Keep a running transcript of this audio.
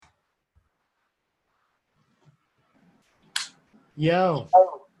Yo,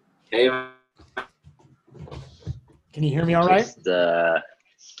 Hey, can you hear me all right? just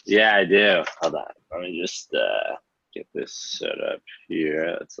yeah, I do. Hold on. Let me just get this set up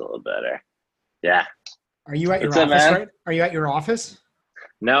here. That's a little better. Yeah. Are you at your What's up, office, man? right? Are you at your office?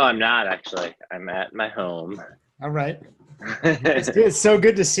 No, I'm not actually. I'm at my home. All right. It's so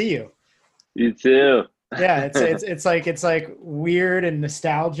good to see you. You too. Yeah, it's like weird and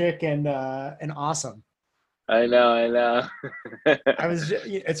nostalgic and awesome. I know.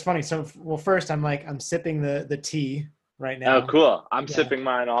 It's funny. So, well, first I'm sipping the tea right Oh, now. cool. I'm Yeah. sipping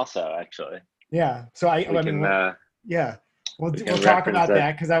mine also, actually. Yeah. So We I mean, can yeah, we we'll can talk reference about that.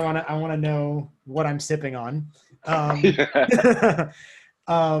 that because I want to know what I'm sipping on. Um,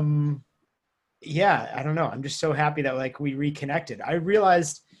 um, yeah, I don't know. I'm just so happy that like we reconnected. I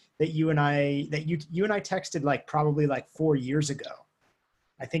realized that you and I texted like probably like 4 years ago.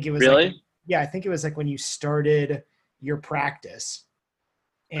 I think it was like Really? yeah, I think it was like when you started your practice.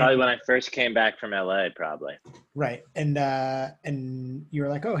 Probably And when I first came back from LA, probably. right. And you were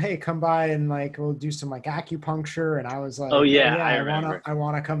like, "Oh, hey, come by and like we'll do some like acupuncture." And I was Oh like, "Oh yeah, yeah, I I want to remember. I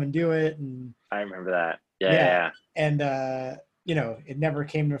want to come and do it." And I remember that. Yeah, yeah, yeah. yeah. And it never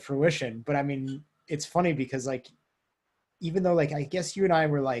came to fruition, but I mean, it's funny because like even though like I guess you and I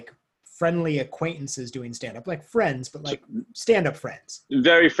were like friendly acquaintances doing stand up, like friends, but like stand up friends.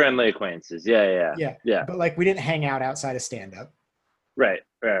 Very friendly acquaintances. Yeah, yeah, yeah. Yeah. Yeah. But like we didn't hang out outside of stand up, Right,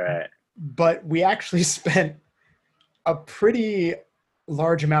 right, right. but we actually spent a pretty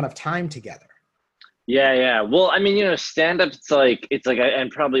large amount of time together. Yeah, yeah. Well, I mean, stand up. It's like,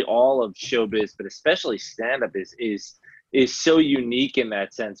 and probably all of showbiz, but especially stand up is so unique in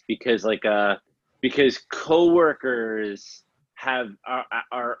that sense because coworkers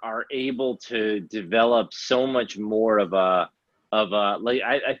are able to develop so much more of a like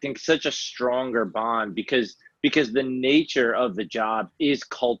I think such a stronger bond because the nature of the job is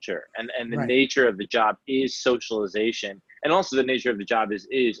culture and the Right. nature of the job is socialization and also the nature of the job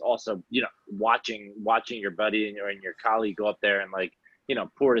is also watching your buddy and your colleague go up there and like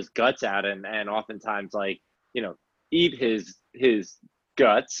pour his guts out and oftentimes like you know eat his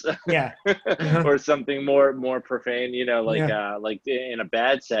guts Yeah. Uh-huh. or something more profane Yeah. like in a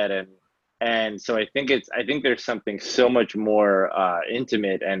bad setting. And so I think there's something so much more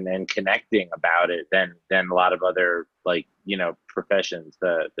intimate and connecting about it than a lot of other like professions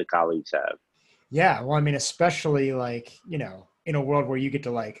the colleagues have. Yeah. Well, I mean, especially like, in a world where you get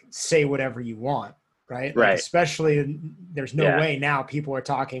to like say whatever you want, right? Like, Right. especially there's no Yeah. way now people are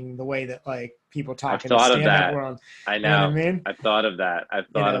talking the way that like people I've talk in the thought of stand up that. world. I You know what I know. mean? I've thought of that. I've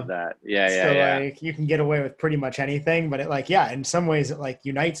You thought of know, that. Yeah, yeah, so yeah. like you can get away with pretty much anything, but it like, yeah, in some ways it like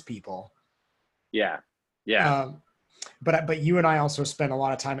unites people. Yeah. Yeah. Um, but you and I also spent a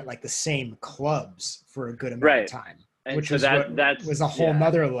lot of time at like the same clubs for a good amount of Right. time, And which so was that what that's was a whole yeah.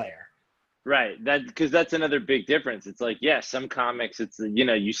 nother layer. Right. That because that's another big difference. It's like, yeah, some comics,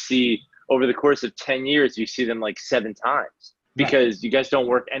 you see over the course of 10 years, you see them like seven times Right. because you guys don't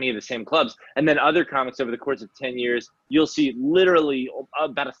work any of the same clubs. And then other comics over the course of 10 years, you'll see literally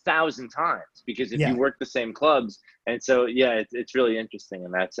about 1,000 times because if you Yeah. work the same clubs. And so, yeah, it's really interesting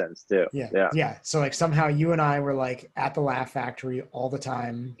in that sense too. Yeah. Yeah. Yeah. So like somehow you and I were like at the Laugh Factory all the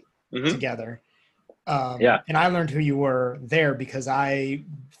time Hmm. together. Yeah. And I learned who you were there because I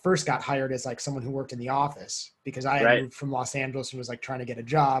first got hired as like someone who worked in the office because I had Right. moved from Los Angeles and was like trying to get a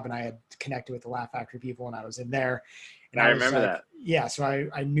job and I had connected with the Laugh Factory people and I was in there and I I was remember like, that. yeah, so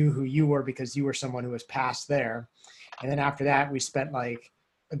I knew who you were because you were someone who was passed there. And then after that, we spent like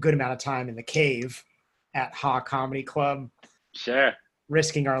a good amount of time in the cave at Ha Comedy Club, Sure.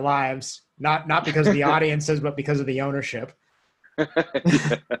 risking our lives, not because of the audiences, but because of the ownership.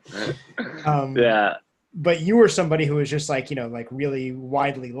 Um, Yeah. but you were somebody who was just like like really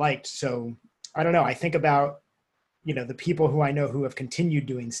widely liked. So I don't know. I think about the people who I know who have continued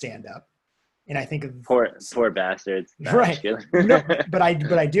doing stand up, and I think of Poor bastards. No, I'm just right. kidding. No, but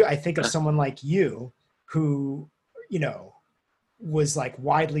I think of someone like you who you know was like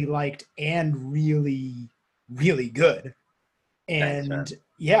widely liked and really really good. Thanks, man. And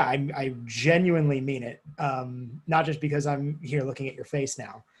yeah, I genuinely mean it. Not just because I'm here looking at your face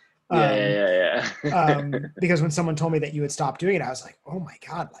now. Yeah, Um, yeah, yeah, yeah. because when someone told me that you had stopped doing it, I was like, oh my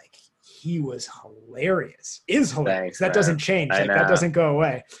God, like he was hilarious, is hilarious. Thanks, That doesn't man. change. I Like that know. doesn't go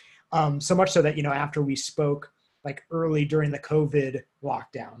away. So much so that, after we spoke like early during the COVID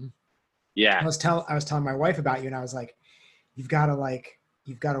lockdown, Yeah. I was telling my wife about you and I was like, you've got to like,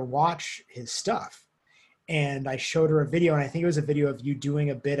 you've got to watch his stuff. And I showed her a video and I think it was a video of you doing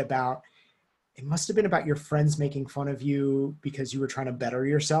a bit about, it must have been about your friends making fun of you because you were trying to better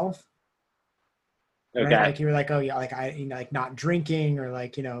yourself. right? Okay. Like you were like, oh yeah, like I, you know, like not drinking or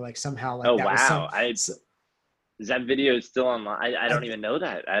like, you know, like somehow like Oh that was some, wow. Is that video still online? I I, don't even know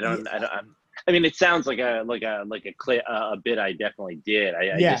that. I yeah, don't. I don't. I mean, it sounds like a bit I definitely did. I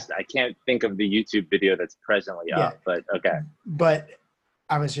yeah, just I can't think of the YouTube video that's presently yeah. up. But okay. But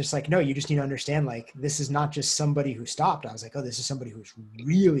I was just like, no, you just need to understand, like, this is not just somebody who stopped. I was like, oh, this is somebody who's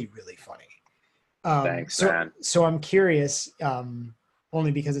really, really funny. Thanks, So man. so I'm curious,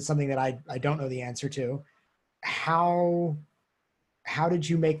 only because it's something that I don't know the answer to. How how did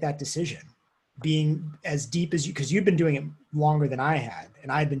you make that decision? Being as deep as you, because you'd been doing it longer than I had,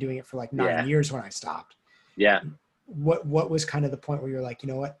 and I had been doing it for like nine Yeah. years when I stopped. Yeah. What was kind of the point where you're like, you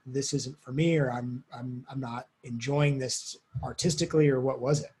know what, this isn't for me, or I'm not enjoying this artistically, or what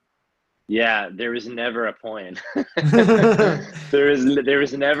was it? Yeah, there was never a point. Right. There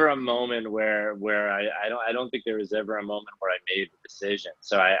was never a moment where I don't think there was ever a moment where I made a decision.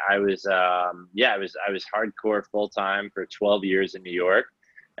 So I was yeah, I was hardcore full time for 12 years in New York,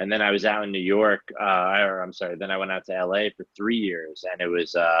 and then I was out in New York. Or I'm sorry, then I went out to LA for 3 years, and it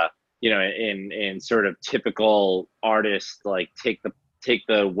was you know, in sort of typical artist, like take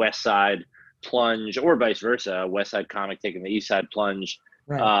the West Side plunge, or vice versa, West Side comic taking the East Side plunge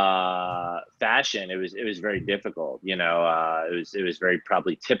fashion. It was very difficult, you know. It was very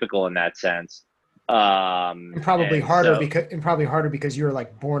probably typical in that sense. And so And probably harder because you were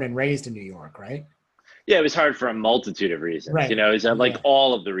like born and raised in New York, right? yeah, it was hard for a multitude of reasons, you Right. know. Is that like Yeah.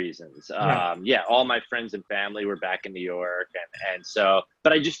 all of the reasons? Right. Yeah, all my friends and family were back in New York, and so,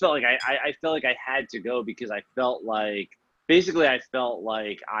 but I just felt like I felt like I had to go because I felt like basically I felt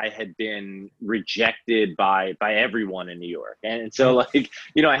like I had been rejected by everyone in New York, and so Right. like,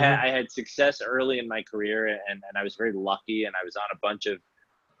 you know, Uh-huh. I had success early in my career, and I was very lucky, and I was on a bunch of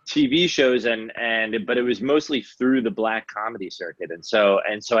TV shows, and but it was mostly through the black comedy circuit, and so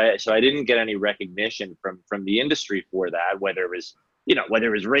I didn't get any recognition from the industry for that, whether it was, you know, whether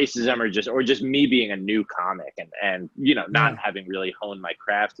it was racism or just me being a new comic, and you know, not Yeah. having really honed my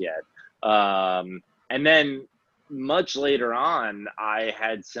craft yet. And then much later on, I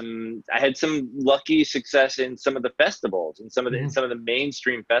had some lucky success in some of the festivals, and Hmm. some of the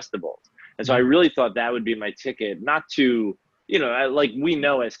mainstream festivals, and so I Hmm. really thought that would be my ticket, not to, you know, like we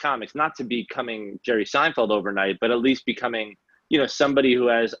know as comics, not to becoming Jerry Seinfeld overnight, but at least becoming, you know, somebody who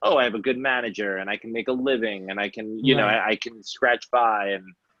has, oh, I have a good manager and I can make a living and I can, you know, Right. I can scratch by,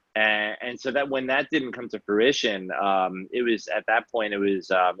 and so that when that didn't come to fruition, it was at that point it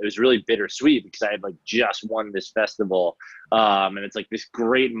was really bittersweet because I had like just won this festival, and it's like this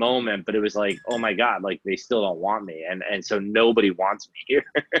great moment, but it was like, oh my god, like they still don't want me, and so nobody wants me here.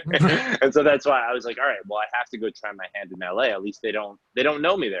 And so that's why I was like, all right, well, I have to go try my hand in LA. At least they don't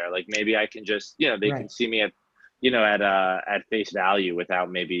know me there. Like maybe I can just, you know, they can Right. see me at, you know, at face value without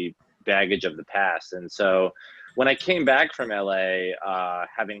maybe baggage of the past. And so when I came back from LA,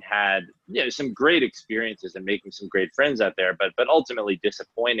 having had, you know, some great experiences and making some great friends out there, but ultimately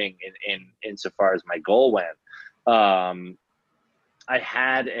disappointing in insofar as my goal went. Um, I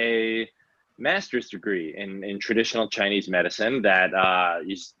had a master's degree in traditional Chinese medicine that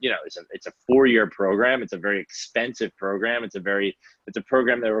is, you know, it's a 4 year program. It's a very expensive program. It's a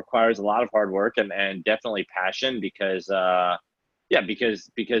program that requires a lot of hard work and definitely passion because yeah, because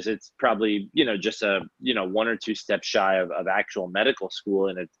it's probably, you know, just a, you know, one or two steps shy of actual medical school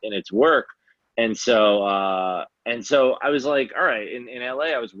in its work. And so I was like, all right, in LA,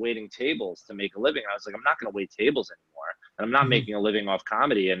 I was waiting tables to make a living. I was like, I'm not going to wait tables anymore, and I'm not Hmm. making a living off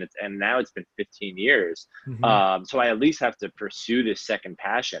comedy. And now it's been 15 years. Hmm. So I at least have to pursue this second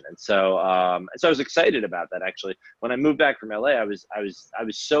passion. So I was excited about that. Actually, when I moved back from LA, I was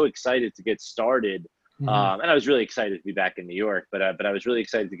so excited to get started. Hmm. And I was really excited to be back in New York, but I was really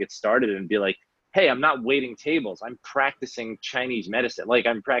excited to get started and be like, hey, I'm not waiting tables. I'm practicing Chinese medicine. Like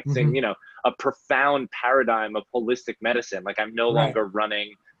I'm practicing, Hmm. you know, a profound paradigm of holistic medicine. Like I'm no Right. longer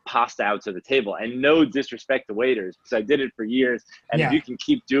running pasta out to the table. And no disrespect to waiters, because I did it for years. And if Yeah. you can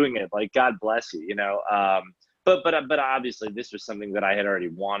keep doing it, like God bless you, you know. But obviously this was something that I had already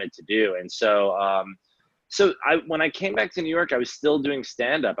wanted to do, and so I when I came back to New York, I was still doing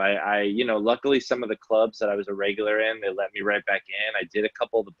stand up. You know, luckily some of the clubs that I was a regular in, they let me right back in. I did a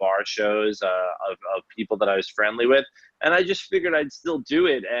couple of the bar shows of people that I was friendly with, and I just figured I'd still do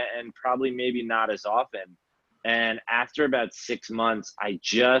it, and probably maybe not as often. And after about 6 months, I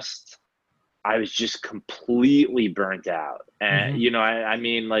was just completely burnt out. And Hmm. you know, I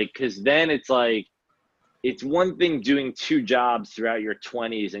mean, like, because then it's like it's one thing doing two jobs throughout your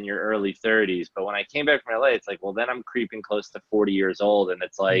 20s and your early 30s, but when I came back from LA, it's like, well, then I'm creeping close to 40 years old, and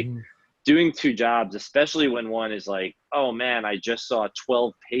it's like, Hmm. doing two jobs, especially when one is like, oh man, I just saw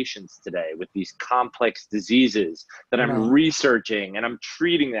 12 patients today with these complex diseases that I'm Right. researching and I'm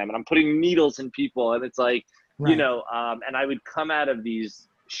treating them and I'm putting needles in people. And it's like, Right. and I would come out of these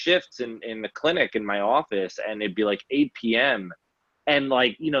shifts in the clinic in my office and it'd be like 8 p.m. And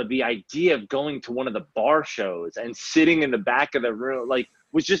like, the idea of going to one of the bar shows and sitting in the back of the room, like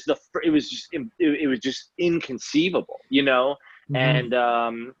was just it was just inconceivable. Mhm. And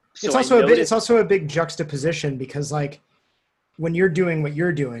so I It's noticed. also a big juxtaposition because like when you're doing what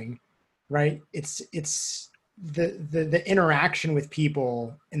you're doing, right? It's the interaction with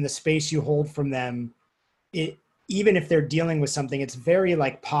people and the space you hold from them. It even if they're dealing with something, it's very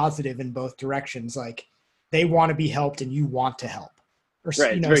like positive in both directions. Like they want to be helped and you want to help, or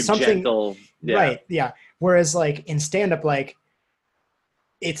Right, it's very something. gentle. Yeah. Right? Yeah. Whereas like in stand up, like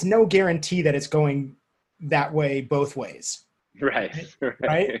it's no guarantee that it's going that way both ways. Right. Right.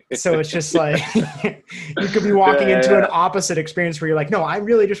 Right. So it's just like you could be Yeah, walking yeah, into an yeah. opposite experience where you're like, no, I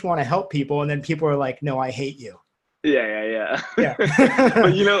really just want to help people. And then people are like, no, I hate you. Yeah, yeah, yeah. Yeah.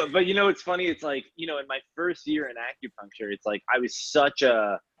 But it's funny. It's like, in my first year in acupuncture, it's like I was such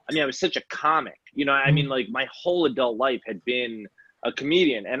a comic. I mean, like my whole adult life had been a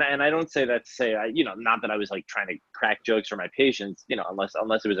comedian, and I don't say that to say not that I was like trying to crack jokes for my patients,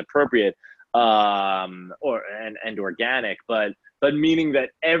 unless it was appropriate, and organic, but meaning that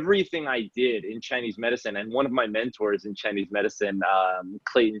everything I did in Chinese medicine, and one of my mentors in Chinese medicine,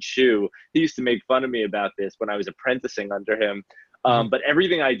 Clayton Shu, he used to make fun of me about this when I was apprenticing under him. Mhm. But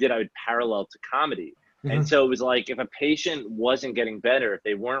everything I did, I would parallel to comedy. And Mhm. so it was like if a patient wasn't getting better, if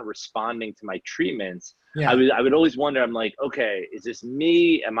they weren't responding to my treatments, I Yeah. would I would always wonder. I'm like, okay, is this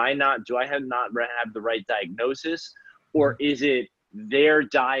me? Am I not? Do I not have the right diagnosis, or Mhm. is it their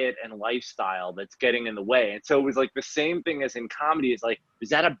diet and lifestyle that's getting in the way? And so it was like the same thing as in comedy. Is like, is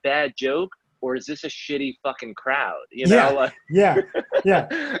that a bad joke, or is this a shitty fucking crowd? Yeah. Like, Yeah. Yeah.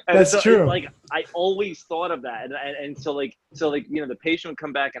 and That's so it, true. like I always thought of that, and so like the patient would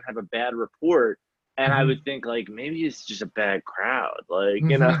come back and have a bad report, and I Mhm. would think like maybe it's just a bad crowd, like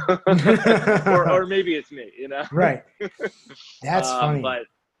Mhm. or maybe it's me. Right. That's funny.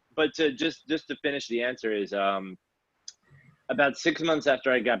 But to just to finish the answer is about 6 months after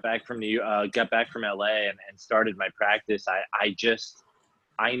I got back from LA and started my practice,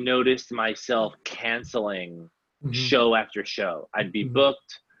 I noticed myself canceling Mhm. show after show. Mhm.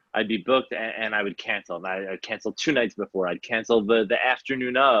 I'd be booked, and I would cancel. And I'd cancel 2 nights before. I'd cancel the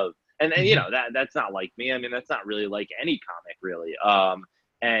afternoon of, and Mhm. that's not like me. I mean, that's not really like any comic, really.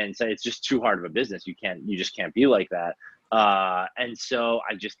 And so it's just too hard of a business. You just can't be like that. And so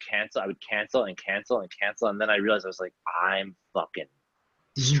I just cancel. I would cancel and cancel and cancel, and then I realized I was like, I'm fucking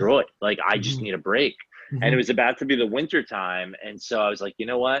Mhm. destroyed. Like I just Mhm. need a break. And it Mhm. was about to be the winter time, and so I was like, you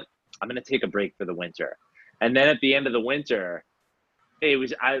know what? I'm gonna take a break for the winter. And then at the end of the winter, it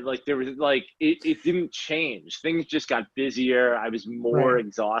was I like there was like it didn't change. Things just got busier. I was more Right. Right.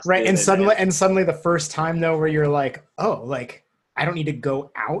 exhausted, And and suddenly the first time though where you're like, oh, like I don't need to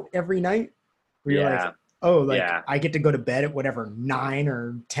go out every night. Where you're like, yeah, oh, like yeah, I get to go to bed at whatever 9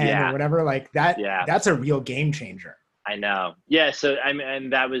 or 10 or yeah, whatever. Like that yeah. that's a real game changer. I know. Yeah. So I mean,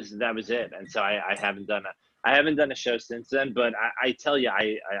 and that was it. And so I haven't done a show since then. But I tell you,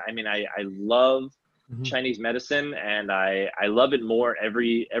 I mean, I love Mhm. Chinese medicine, and I love it more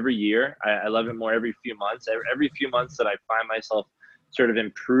every year. I love it more every few months. Every few months that I find myself sort of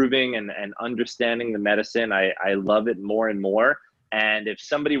improving and understanding the medicine, I love it more and more. And if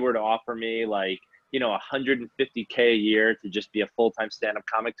somebody were to offer me like 150K a year to just be a full-time stand-up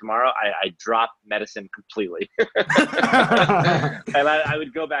comic tomorrow, I drop medicine completely. And I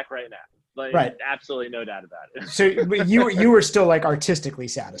would go back right now. Like Right. absolutely no doubt about So but you were still like artistically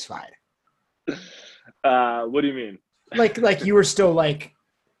satisfied. it. What do you mean? Like you were still like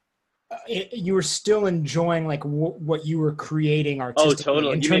you were still enjoying like what you were creating Oh, artistically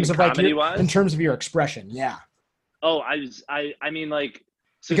totally. in You mean terms of like comedy in wise? terms of your expression. Yeah. Oh, I mean like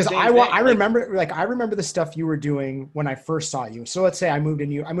so Because same thing. Like I remember the stuff you were doing when I first saw you. So let's say I moved to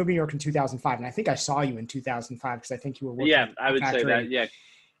New York in 2005, and I think I saw you in 2005 because I think you were working yeah, at the I Laugh would say that. Factory,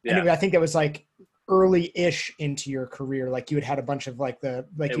 Yeah, and yeah, I think that was like early-ish into your career. Like you had a bunch of like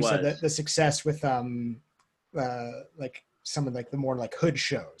like it you said was. the success with like some of like the more like hood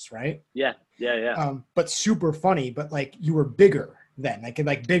shows, right? Yeah, yeah, yeah. But super funny. But like you were bigger then,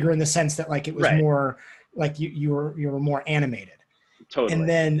 like bigger in the sense that like it was Right. more like you were more animated. And Totally.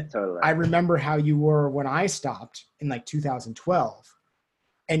 then Totally. I remember how you were when I stopped in like 2012,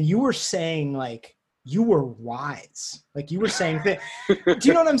 and you were saying like you were wise, like you were saying that. Do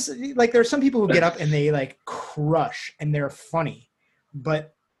you know what I'm saying? Like there are some people who get up and they like crush and they're funny,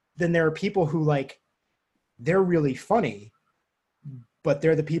 but then there are people who like, they're really funny, but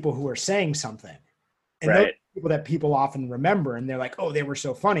they're the people who are saying something. And those Right. are people that people often remember, and they're like, oh, they were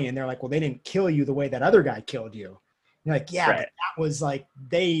so funny. And they're like, well, they didn't kill you the way that other guy killed you. And you're like, yeah, but Right. that was like,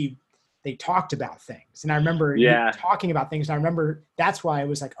 they talked about things. And I remember you Yeah. talking about things. And I remember that's why I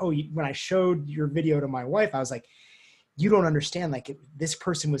was like, oh, when I showed your video to my wife, I was like, you don't understand. Like this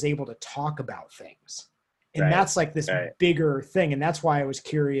person was able to talk about things. And Right. that's like this Right. bigger thing. And that's why I was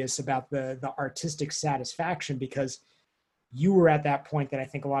curious about the artistic satisfaction, because you were at that point that I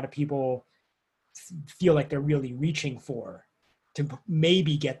think a lot of people feel like they're really reaching for, to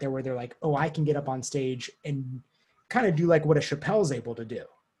maybe get there, where they're like, oh, I can get up on stage and kind of do like what a Chappelle's able to do,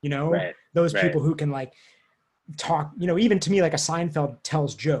 you know, Right. those Right. people who can like talk, you know, even to me, like a Seinfeld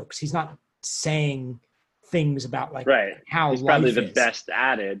tells jokes. He's not saying things about like Right. how He's probably life the is. best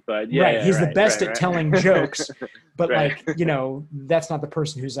at it, but yeah. Right. Yeah, He's the right, best right, at right. telling jokes, but Right. like, you know, that's not the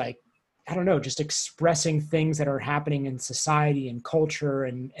person who's like, I don't know, just expressing things that are happening in society and culture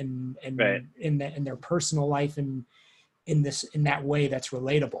and Right. in their personal life and in that way that's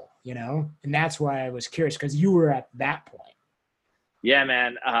relatable, you know? And that's why I was curious, because you were at that point. Yeah,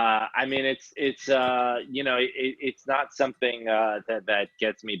 man. I mean, it's you know, it's not something that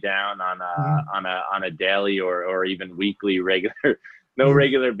gets me down Mm-hmm. on a daily or even weekly regular, no Mm-hmm.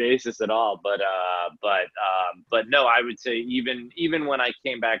 regular basis at all. But no, I would say even when I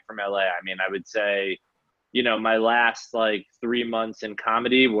came back from LA, I mean, I would say, you know, my last like 3 months in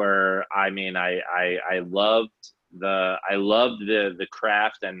comedy were, I mean, I loved the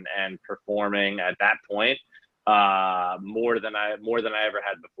craft and performing at that point more than I ever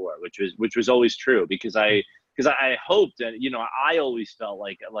had before, which was always true, because I hoped, and you know, I always felt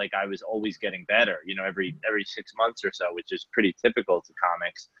like I was always getting better, you know, every 6 months or so, which is pretty typical to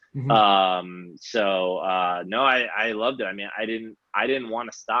comics. Mm-hmm. No, I loved it. I mean, I didn't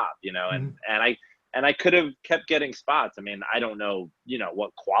want to stop, you know, and I could have kept getting spots. I mean, I don't know, you know,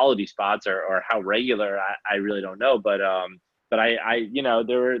 what quality spots or how regular, I really don't know, but I you know,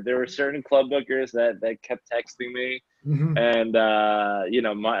 there were certain club bookers that kept texting me, Mm-hmm. and you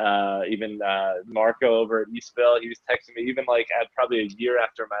know, even Marco over at Eastville, he was texting me even like at probably a year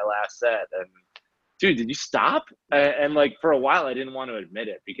after my last set, and dude, did you stop? And like for a while, I didn't want to admit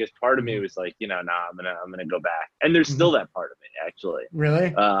it, because part of me was like, you know, nah, I'm gonna go back, and there's Mm-hmm. still that part of me, actually.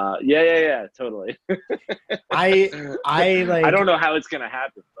 Really? Yeah, totally. I I like, don't know how it's gonna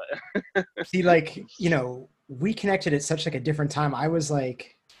happen, but see, like, you know, we connected at such like a different time. I was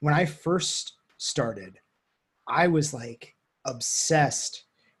like, when I first started, I was like obsessed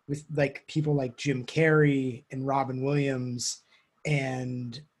with like people like Jim Carrey and Robin Williams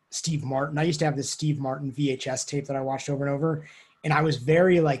and Steve Martin. I used to have this Steve Martin VHS tape that I watched over and over. And I was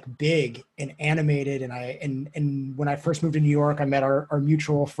very like big and animated. And and when I first moved to New York, I met our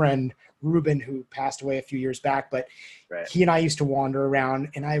mutual friend Ruben, who passed away a few years back. But right. he and I used to wander around,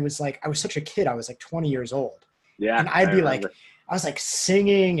 and I was such a kid. I was like 20 years old. Yeah. And I'd be like, I was like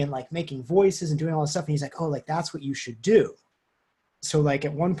singing and like making voices and doing all this stuff. And he's like, oh, like that's what you should do. So like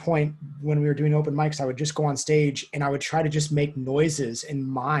at one point when we were doing open mics, I would just go on stage and I would try to just make noises and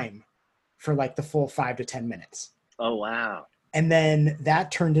mime for like the full 5 to 10 minutes. Oh, wow. And then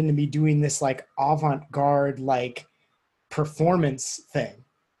that turned into me doing this like avant-garde, like performance thing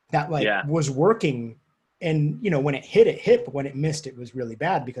that like was working. And, you know, when it hit, but when it missed, it was really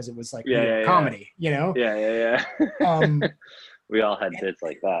bad, because it was like comedy, you know? Yeah. We all had bits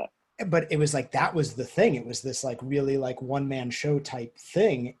like that. But it was like, that was the thing. It was this like really like one-man show type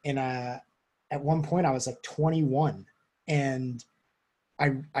thing. And at one point I was like 21, and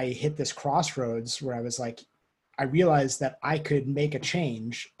I hit this crossroads where I was like, I realized that I could make a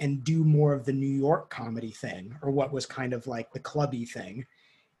change and do more of the New York comedy thing, or what was kind of like the clubby thing,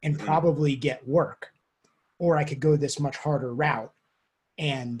 and probably get work. Or I could go this much harder route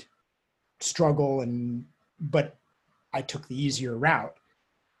and struggle, but I took the easier route.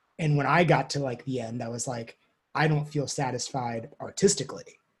 And when I got to like the end, I was like, I don't feel satisfied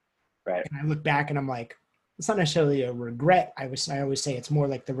artistically. Right. And I look back and I'm like, it's not necessarily a regret. I always say it's more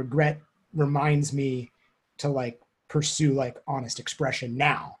like the regret reminds me to like pursue like honest expression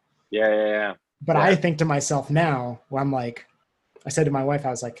now. Yeah. But I think to myself now, where I'm like, I said to my wife,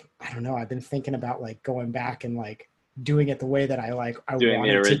 I was like, I don't know, I've been thinking about like going back and like doing it the way that I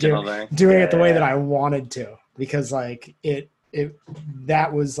wanted to do, doing it the way that I wanted to, because like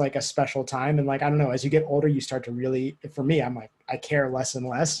that was like a special time. And like, I don't know, as you get older, you start to really, for me, I'm like, I care less and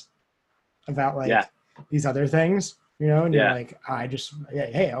less about like these other things, you know, and you're like, I just,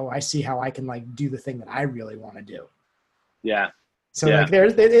 hey, I see how I can like do the thing that I really want to do. Yeah. So like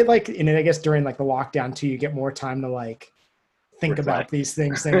there's like, and I guess during like the lockdown too, you get more time to like think about reflect. these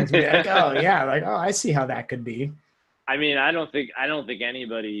things and be like, oh yeah, like, oh, I see how that could be. I mean, I don't think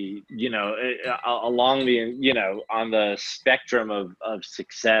anybody, along the, on the spectrum of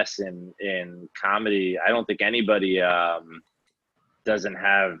success in comedy, I don't think anybody doesn't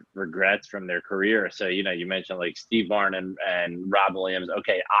have regrets from their career. So, you mentioned like Steve Martin and Rob Williams,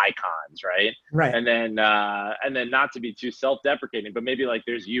 okay, icons, right? Right. And then not to be too self-deprecating, but maybe like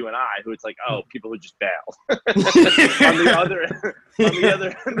there's you and I, who it's like, oh, people would just bail on the other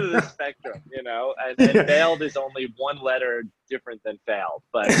end of the spectrum, and bailed is only one letter different than failed,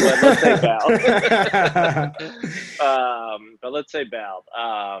 but let's say bailed. But let's say bailed.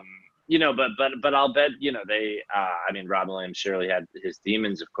 But I'll bet, they, I mean, Rob Williams surely had his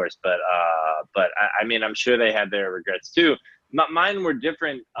demons, of course, but I mean, I'm sure they had their regrets too. Mine were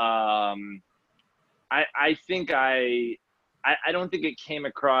different. I think I don't think it came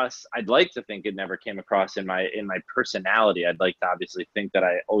across. I'd like to think it never came across in my personality. I'd like to obviously think that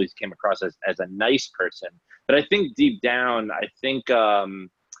I always came across as a nice person, but I think deep down, I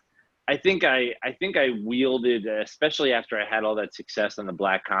think I wielded, especially after I had all that success on the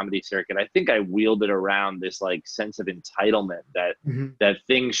black comedy circuit, I think I wielded around this like sense of entitlement that that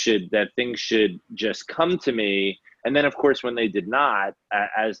things should just come to me. And then of course when they did not,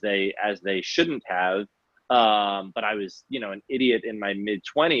 as they shouldn't have, but I was, an idiot in my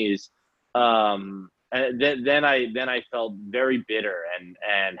mid-20s. And then I felt very bitter and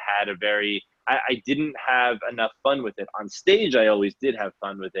had a very, I didn't have enough fun with it. On stage, I always did have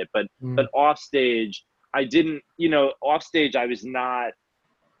fun with it, but off stage, I didn't. Off stage, I was not.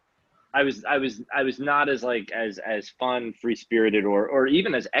 I was not as like as fun, free spirited, or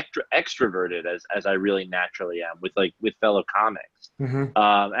even as extroverted as I really naturally am with fellow comics.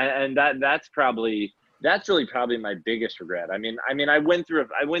 And that's really probably my biggest regret. I mean, I went through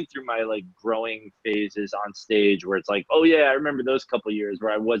my like growing phases on stage where it's like, oh yeah, I remember those couple years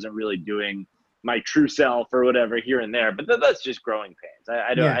where I wasn't really doing my true self or whatever here and there, but that's just growing pains.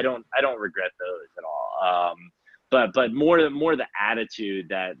 I don't regret those at all. But more the attitude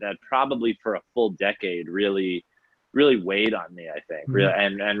that probably for a full decade really weighed on me, I think, really,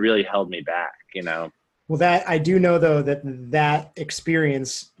 and really held me back, Well, that I do know though that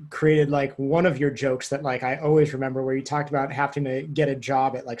experience created like one of your jokes that like I always remember, where you talked about having to get a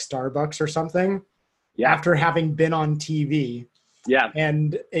job at like Starbucks or something. Yeah. After having been on TV. Yeah.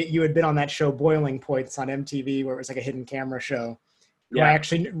 And you had been on that show Boiling Points on MTV, where it was like a hidden camera show. Yeah.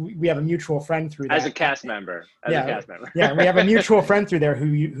 We have a mutual friend through that. As a cast member. Yeah, we have a mutual friend through there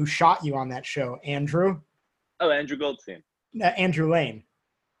who shot you on that show, Andrew. Oh, Andrew Goldstein. Andrew Lane.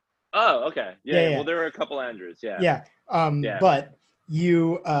 Oh, okay. Yeah. Well, there were a couple Andrews. Yeah. Yeah. But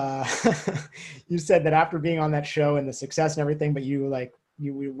you you said that after being on that show and the success and everything, but you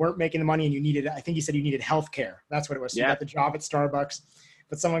weren't making the money and you needed, I think you said you needed healthcare. That's what it was. So you got the job at Starbucks,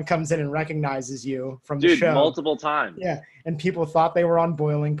 but someone comes in and recognizes you from the show multiple times. Yeah. And people thought they were on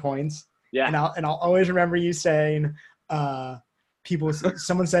Boiling Points. Yeah. And I'll always remember you saying,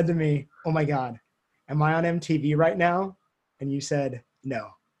 someone said to me, oh my God, am I on MTV right now? And you said, no,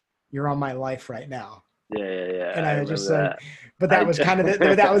 you're on my life right now. Yeah. And I was just like, but that was kind of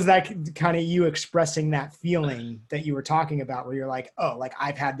that was like kind of you expressing that feeling that you were talking about, where you're like, oh, like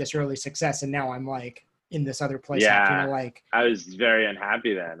I've had this early success and now I'm like in this other place. Yeah. I was very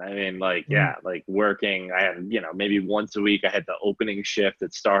unhappy then. I mean, like, like working, I had, maybe once a week I had the opening shift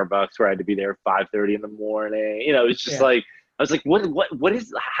at Starbucks where I had to be there 5:30 in the morning. It was just like, I was like,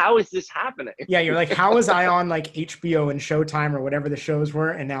 how is this happening? Yeah. You're like, how was I on like HBO and Showtime or whatever the shows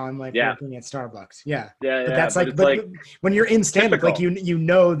were? And now I'm like working at Starbucks. Yeah. Yeah. But that's but when you're in stand-up, like you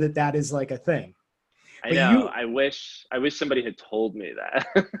know that is like a thing. I know. I wish somebody had told me that.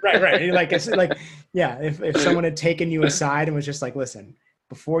 Right. You're like, it's like, yeah. If someone had taken you aside and was just like, listen,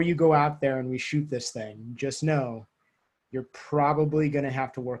 before you go out there and we shoot this thing, just know you're probably going to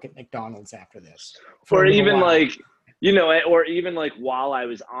have to work at McDonald's after this. Or even like, or even like while I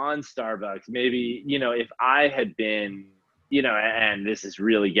was on Starbucks, maybe, if I had been, and this is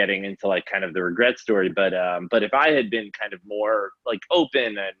really getting into like kind of the regret story, but if I had been kind of more like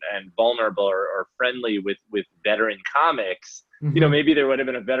open and vulnerable or friendly with veteran comics, maybe there would have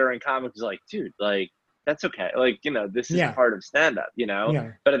been a veteran comic who's like, dude, like, that's okay. Like, this is part of stand-up,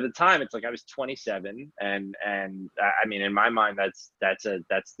 but at the time it's like, I was 27 and I mean, in my mind, that's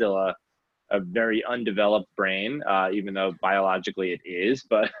still a very undeveloped brain, even though biologically it is,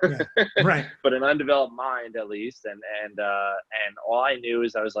 but right. But an undeveloped mind at least. And all I knew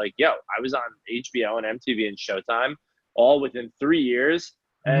is I was like, I was on HBO and MTV and Showtime all within 3 years.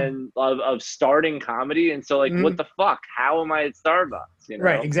 Mhm. and of starting comedy. And so like, what Mhm. the fuck? How am I at Starbucks? You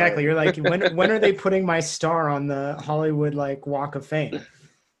Right, know, exactly. You're like, when are they putting my star on the Hollywood like Walk of Fame?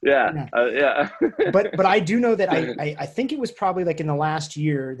 yeah, Yeah. yeah. But I do know that I think it was probably like in the last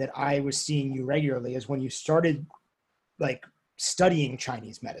year that I was seeing you regularly is when you started like studying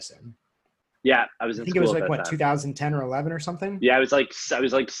Chinese medicine. Yeah, I was I in think it was school at like that what, time. 2010 or 11 or something. Yeah, I was like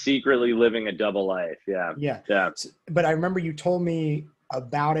secretly living a double life. Yeah, Yeah. yeah. But I remember you told me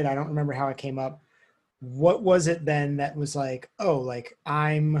about it. I don't remember how it came up. What was it then that was like, oh, like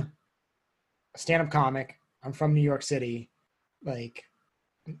I'm a stand-up comic. I'm from New York City. Like,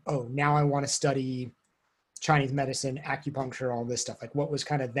 oh, now I want to study Chinese medicine, acupuncture, all this stuff. Like, what was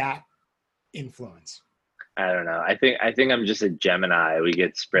kind of that influence? I don't know. I think I'm just a Gemini. We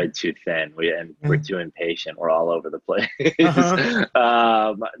get spread too thin. We're too impatient. We're all over the place.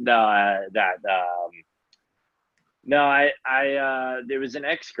 Uh-huh. No, that no, there was an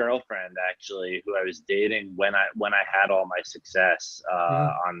ex-girlfriend actually who I was dating when I had all my success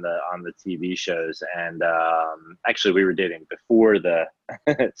Uh-huh. on the TV shows, and actually we were dating before the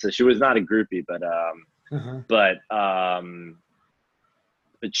so she was not a groupie, Uh-huh. but um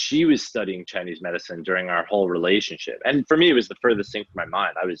but she was studying Chinese medicine during our whole relationship. And for me, it was the furthest thing from my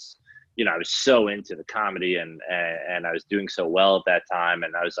mind. I was, you know, I was so into the comedy and I was doing so well at that time.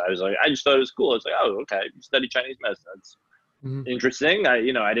 And I was like, I just thought it was cool. I was like, oh, okay, you study Chinese medicine. That's Mhm. interesting. I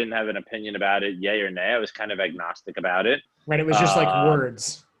didn't have an opinion about it, yay or nay. I was kind of agnostic about it. Right. It was just like Um,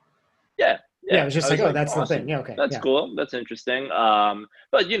 words. yeah, Yeah. It yeah. was just I like, was oh, like, that's the thing. awesome. Yeah. Okay. That's Yeah. cool. That's interesting.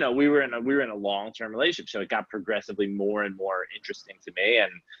 But you know, we were in a long term relationship, so it got progressively more and more interesting to me.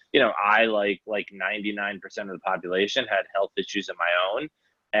 And you know, I like 99% of the population had health issues of my own.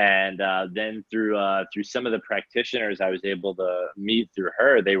 And then through some of the practitioners I was able to meet through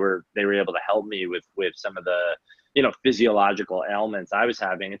her, they were able to help me with some of the you know physiological ailments I was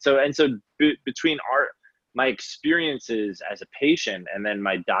having. And so between our my experiences as a patient and then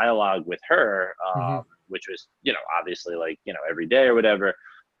my dialogue with her, Hmm. which was, you know, obviously like, you know, every day or whatever,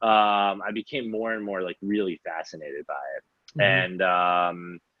 I became more and more like really fascinated by it.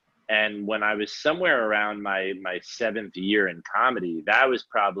 Hmm. And when I was somewhere around my seventh year in comedy, that was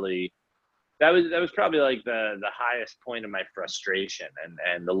probably like the highest point of my frustration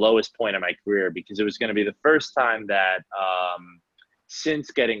and the lowest point of my career, because it was going to be the first time that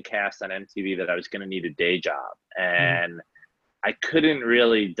since getting cast on MTV that I was going to need a day job. Hmm. And I couldn't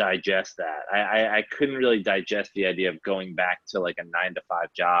really digest that. I couldn't really digest the idea of going back to like a 9 to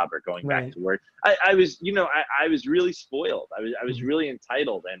 5 job or going back Right. to work. I was, you know, I was really spoiled. I was Hmm. really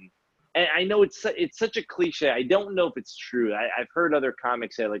entitled. And I know it's such a cliche. I don't know if it's true. I've heard other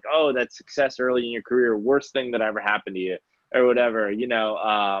comics say like, oh, that success early in your career, worst thing that ever happened to you or whatever, you know,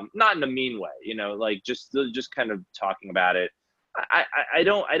 not in a mean way, you know, like just kind of talking about it. I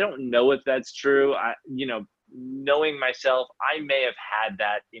don't know if that's true. You know, knowing myself, I may have had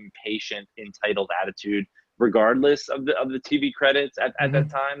that impatient, entitled attitude, regardless of the TV credits at that Hmm.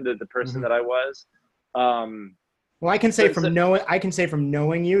 time. The person Hmm. that I was. Um, Well, so, so I can say from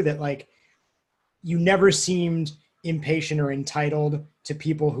knowing you that like you never seemed impatient or entitled to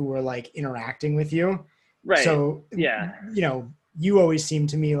people who were like interacting with you. right, So, yeah, you know, you always seemed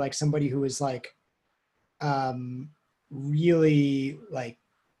to me like somebody who was like um really like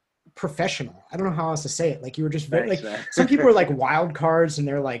professional. I don't know how else to say it. Like you were just very thanks, like man. some people are like wild cards and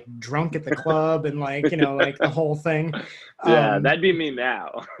they're like drunk at the club and like, you know, like the whole thing. Yeah, Um that'd be me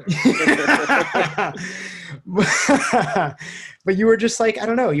now. but you were just like, I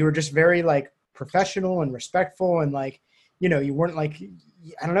don't know, you were just very like professional and respectful and like, you know, you weren't like,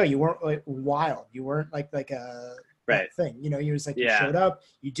 I don't know, you weren't like wild. You weren't like a Right. that thing, you know, you was like, you Yeah, showed up,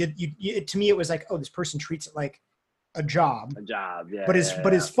 to me, it was like, oh, this person treats it like a job, a job. but Yeah, is yeah,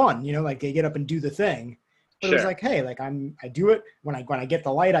 but yeah. is fun, you know, like they get up and do the thing. But it was Sure. like, hey, like I do it when I get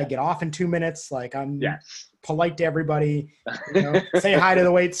the light, I get off in 2 minutes. Like I'm Yes. polite to everybody, you know, say hi to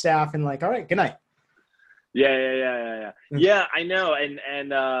the wait staff and like, all right, good night. Yeah, yeah, yeah, yeah, yeah. Yeah, I know, and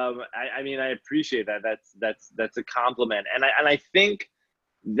I mean, I appreciate that. That's a compliment, and I think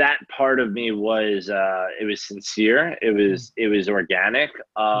that part of me was it was sincere, it was organic,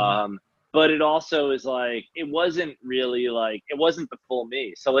 Mm-hmm. but it also is like it wasn't really like it wasn't the full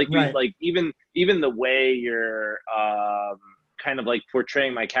me. So like you Right. like even the way you're kind of like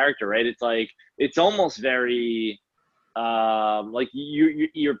portraying my character, right? It's like it's almost very like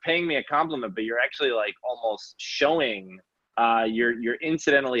you're paying me a compliment, but you're actually like almost showing you're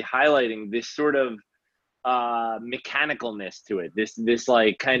incidentally highlighting this sort of mechanicalness to it, this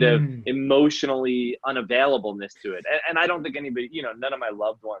like kind of Mm. emotionally unavailableness to it. And I don't think anybody, you know, none of my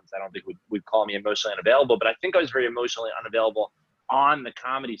loved ones I don't think would call me emotionally unavailable, but I think I was very emotionally unavailable on the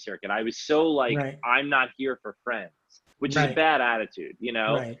comedy circuit. I was so like, Right. I'm not here for friends, which is a Right. bad attitude, you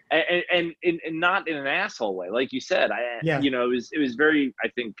know, Right. and not in an asshole way. Like you said, Yeah. you know, it was very, I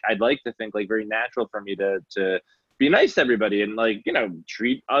think I'd like to think like very natural for me to be nice to everybody and like, you know,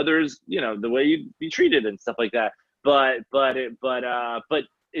 treat others, you know, the way you'd be treated and stuff like that. But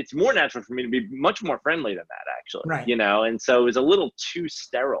it's more natural for me to be much more friendly than that, actually, Right. you know. And so it was a little too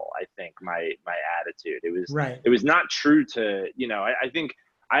sterile, I think, my attitude. Right. It was not true to, you know. I think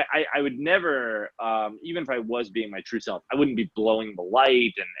I would never, even if I was being my true self, I wouldn't be blowing the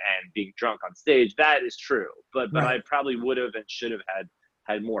light and being drunk on stage. That is true, but Right. I probably would have and should have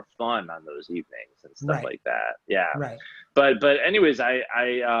had more fun on those evenings and stuff Right. like that. Yeah. Right. But anyways, I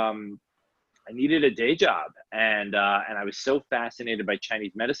needed a day job, and I was so fascinated by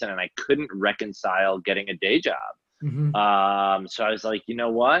Chinese medicine, and I couldn't reconcile getting a day job. Mm-hmm. So I was like, you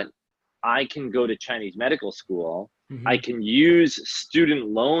know what? I can go to Chinese medical school. I Mm-hmm. can use student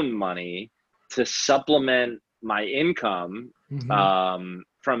loan money to supplement my income Mm-hmm.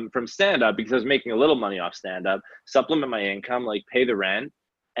 from stand up because I was making a little money off stand up. Supplement my income, like pay the rent,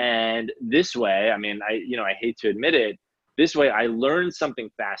 and this way, I mean, I hate to admit it, this way I learned something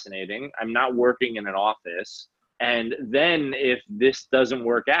fascinating. I'm not working in an office. And then if this doesn't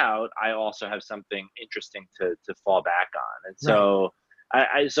work out, I also have something interesting to fall back on. And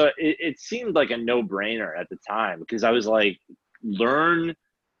Right. so it seemed like a no-brainer at the time because I was like, learn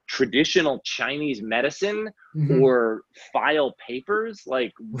traditional Chinese medicine Mm-hmm. or file papers.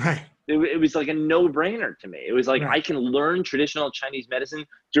 Like Right. it was like a no-brainer to me. It was like Right. I can learn traditional Chinese medicine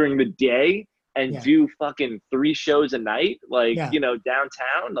during the day and Yeah. do fucking 3 shows a night, like, Yeah. you know,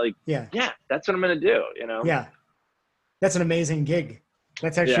 downtown. Like, Yeah. yeah, that's what I'm gonna do, you know? Yeah. That's an amazing gig.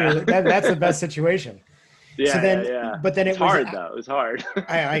 That's Yeah. actually that's the best situation. So Yeah, then, yeah. but then It's it was, hard though. It was hard.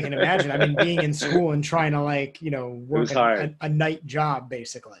 I can imagine. I mean, being in school and trying to like, It work was hard. a night job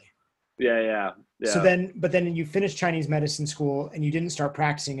basically. Yeah, yeah, So yeah. then, but then you finished Chinese medicine school and you didn't start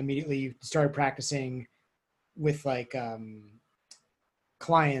practicing immediately. You started practicing with like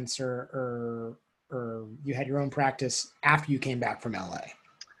clients or you had your own practice after you came back from LA.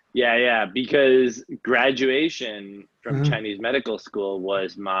 Yeah, yeah, because graduation from Mm-hmm. Chinese medical school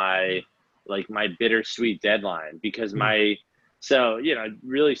was my bittersweet deadline because so, you know,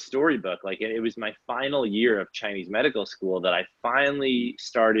 really storybook, like it was my final year of Chinese medical school that I finally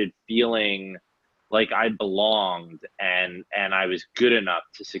started feeling like I belonged and I was good enough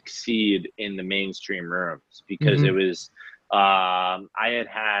to succeed in the mainstream rooms because it Mm-hmm. was I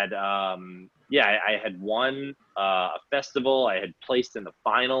had won a festival. I had placed in the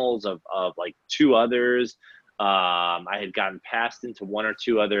finals of like 2 others. I had gotten passed into 1 or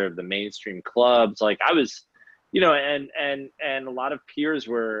 2 other of the mainstream clubs. Like I was, you know, and a lot of peers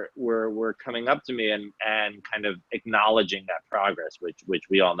were coming up to me and kind of acknowledging that progress, which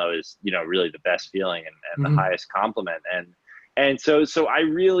we all know is, you know, really the best feeling and the Mm-hmm. highest compliment. And so I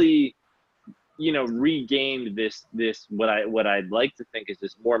really, you know, regained this what I'd like to think is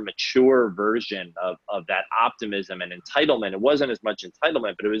this more mature version of that optimism and entitlement. It wasn't as much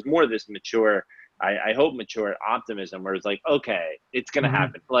entitlement, but it was more this mature, I hope mature optimism where it's like, okay, it's gonna Mm-hmm.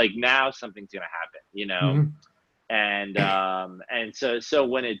 happen. Like now something's gonna happen, you know? Mm-hmm. And so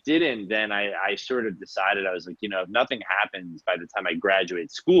when it didn't, then I sort of decided, I was like, you know, if nothing happens by the time I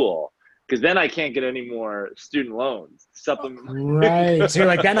graduate school, because then I can't get any more student loans to supplement. Right. So you're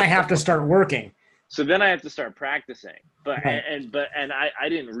like, then I have to start working. So then I have to start practicing, Right. and I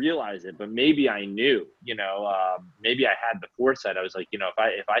didn't realize it, but maybe I knew, you know, maybe I had the foresight. I was like, you know,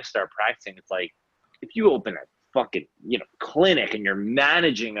 if I start practicing, it's like if you open a fucking, you know, clinic and you're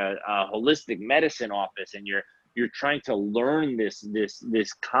managing a holistic medicine office and you're trying to learn this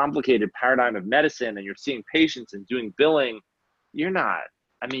complicated paradigm of medicine and you're seeing patients and doing billing, you're not.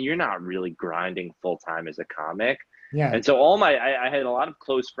 I mean, you're not really grinding full time as a comic. Yeah. And so I had a lot of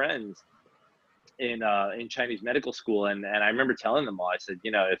close friends in Chinese medical school, and I remember telling them all, I said,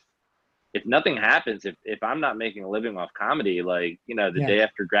 you know, if nothing happens, if I'm not making a living off comedy, like, you know, the Yeah. day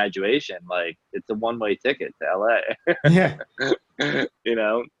after graduation, like it's a one-way ticket to Yeah. LA. You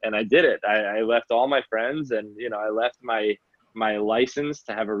know, and I did it. I left all my friends, and you know, I left my license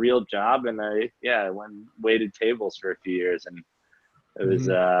to have a real job, and I went waited tables for a few years, and it was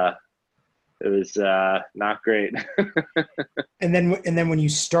Mm-hmm. not great. And then when you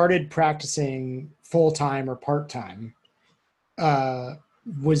started practicing full time or part time, uh,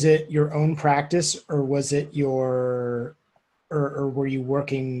 was it your own practice or was it or were you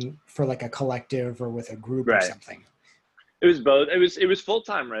working for like a collective or with a group or Right. something? It was both. It was full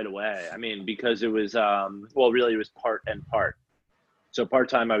time right away. I mean, because it was well, really, it was part and part. So part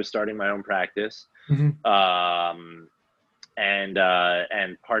time, I was starting my own practice, Mm-hmm. um,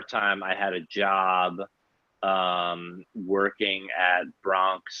 and part-time I had a job working at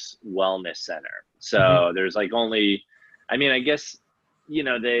Bronx Wellness Center. Mhm. So there's like only, I mean, I guess,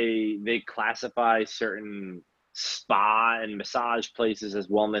 they classify certain spa and massage places as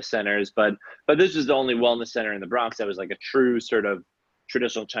wellness centers, but this was the only wellness center in the Bronx that was like a true sort of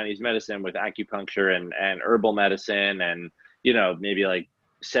traditional Chinese medicine with acupuncture and herbal medicine, and maybe like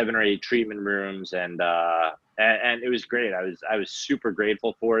 7 or 8 treatment rooms, and it was great. I was super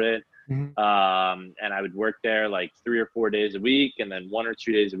grateful for it. Mhm. And I would work there like 3 or 4 days a week, and then 1 or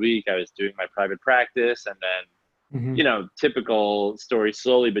 2 days a week I was doing my private practice, and then Mhm. typical story.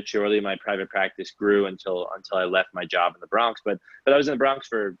 Slowly but surely, my private practice grew until I left my job in the Bronx. But I was in the Bronx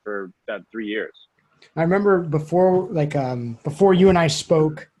for about 3 years. I remember before, before you and I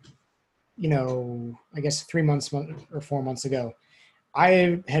spoke, I guess 3 months or 4 months ago,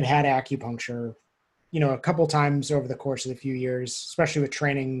 I had acupuncture, a couple times over the course of a few years, especially with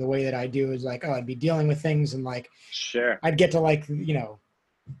training. The way that I do is like, oh, I'd be dealing with things, and like Sure. I'd get to like,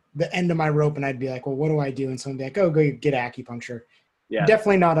 the end of my rope, and I'd be like, well, what do I do? And someone would be like, oh, go get acupuncture. Yeah.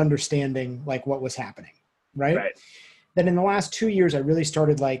 Definitely not understanding like what was happening. Right. Right. Then in the last 2 years, I really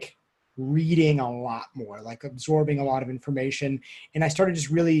started like reading a lot more, like absorbing a lot of information. And I started just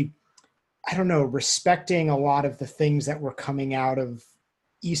really, I don't know, respecting a lot of the things that were coming out of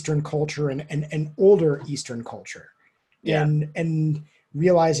Eastern culture and older Eastern culture, Yeah. and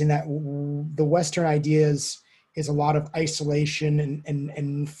realizing that the Western ideas is a lot of isolation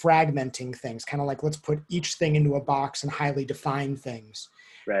and fragmenting things, kind of like let's put each thing into a box and highly define things.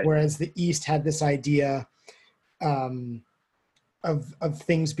 Right. Whereas the East had this idea, um, of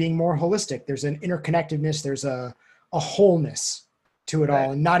things being more holistic. There's an interconnectedness, there's a wholeness to it Right.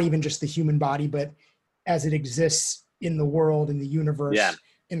 all, and not even just the human body, but as it exists in the world, in the Yeah. universe,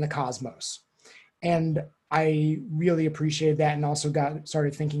 in the cosmos. And I really appreciated that, and also got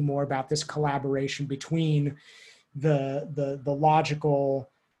started thinking more about this collaboration between the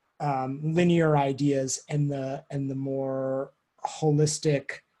logical, linear ideas and the more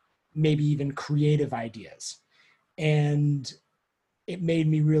holistic, maybe even creative ideas. And it made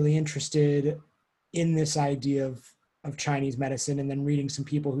me really interested in this idea of Chinese medicine, and then reading some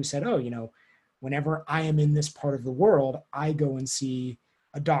people who said, oh, whenever I am in this part of the world, I go and see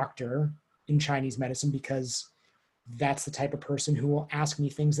a doctor in Chinese medicine, because that's the type of person who will ask me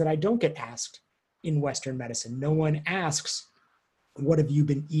things that I don't get asked in Western medicine. No one asks, what have you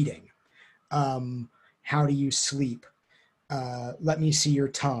been eating? How do you sleep? Let me see your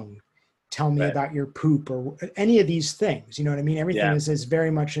tongue. Tell me Right. about your poop, or any of these things. You know what I mean? Everything Yeah. is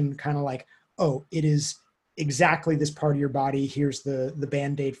very much in kind of like, oh, it is exactly this part of your body. Here's the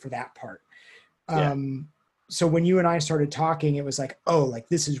band-aid for that part. Yeah. Um, so when you and I started talking, it was like, oh, like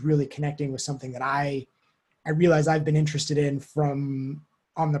this is really connecting with something that I realize I've been interested in from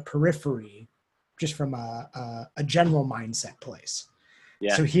on the periphery, just from a general mindset place.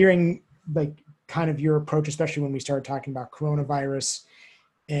 Yeah. So hearing like kind of your approach, especially when we started talking about coronavirus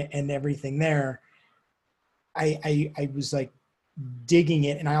and everything there, I was like digging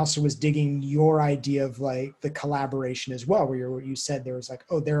it, and I also was digging your idea of like the collaboration as well, where you said there was like,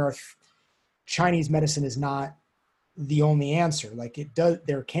 oh, Chinese medicine is not the only answer. Like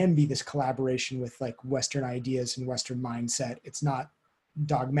there can be this collaboration with like Western ideas and Western mindset. It's not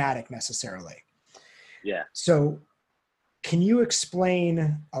dogmatic necessarily. Yeah. So can you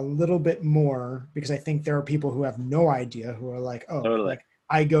explain a little bit more? Because I think there are people who have no idea, who are like, oh, Totally. like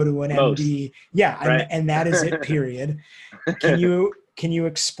I go to an Most. MD. Yeah. Right. And that is it, period. Can you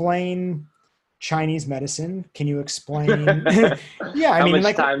explain Chinese medicine? Can you explain? Yeah. I How mean, much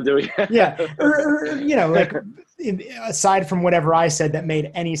like, time do we yeah. have? Like aside from whatever I said that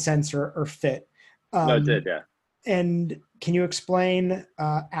made any sense or fit. No, it did. Um, Yeah. and can you explain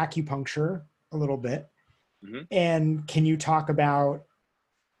acupuncture a little bit? Hmm. And can you talk about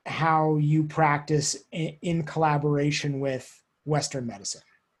how you practice in collaboration with Western medicine?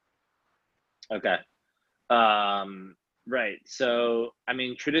 Okay. Right. So, I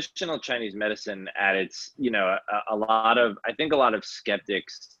mean, traditional Chinese medicine at its, a lot of, I think a lot of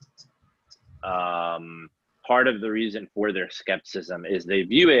skeptics, um, part of the reason for their skepticism is they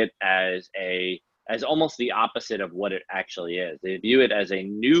view it as almost the opposite of what it actually is. They view it as a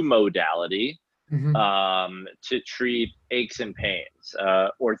new modality, Mm-hmm. to treat aches and pains,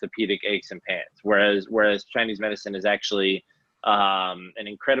 orthopedic aches and pains. Whereas Chinese medicine is actually an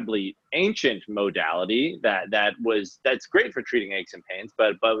incredibly ancient modality that's great for treating aches and pains,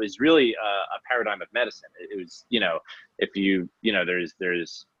 but was really a paradigm of medicine. It was, if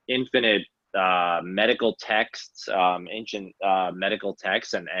there's infinite medical texts, ancient medical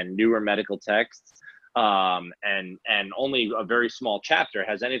texts, and newer medical texts, And only a very small chapter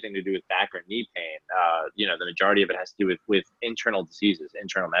has anything to do with back or knee pain. The majority of it has to do with internal diseases,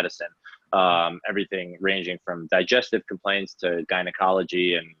 internal medicine, everything ranging from digestive complaints to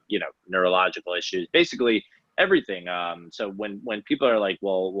gynecology and neurological issues, basically everything. So when people are like,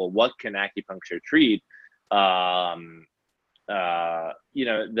 well, what can acupuncture treat? The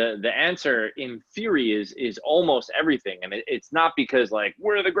answer in theory is almost everything, and it's not because like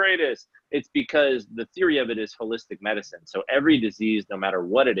we're the greatest. It's because the theory of it is holistic medicine. So every disease, no matter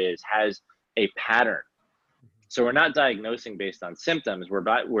what it is, has a pattern. So we're not diagnosing based on symptoms.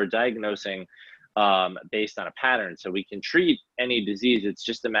 We're diagnosing based on a pattern. So we can treat any disease. It's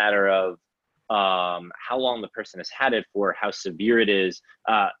just a matter of how long the person has had it for, how severe it is.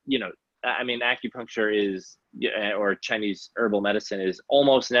 Acupuncture is, or Chinese herbal medicine is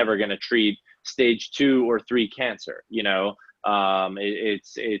almost never going to treat stage 2 or 3 cancer.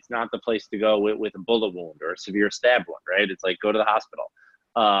 It's not the place to go with a bullet wound or a severe stab wound, right? It's like, go to the hospital.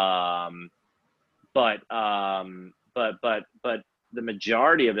 But the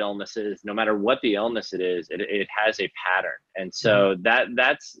majority of illnesses, no matter what the illness it is, it has a pattern. And so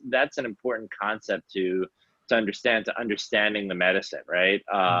that's an important concept to understand, to understanding the medicine, right?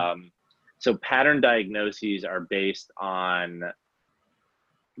 So pattern diagnoses are based on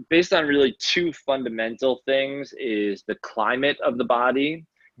really 2 fundamental things: is the climate of the body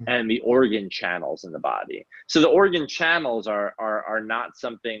and the organ channels in the body. So the organ channels are not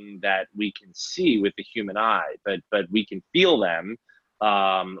something that we can see with the human eye, but we can feel them.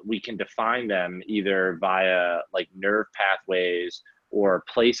 We can define them either via like nerve pathways or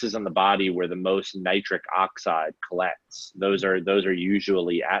places on the body where the most nitric oxide collects. Those are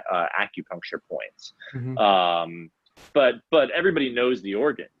usually acupuncture points. But everybody knows the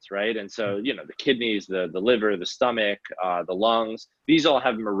organs, right? And so, the kidneys, the liver, the stomach, the lungs, these all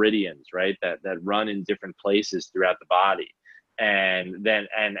have meridians, right? That run in different places throughout the body. And then,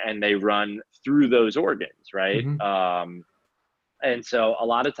 and they run through those organs, right? And so a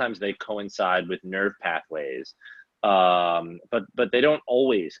lot of times they coincide with nerve pathways. But they don't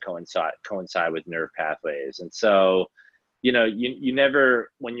always coincide with nerve pathways. And so, you never,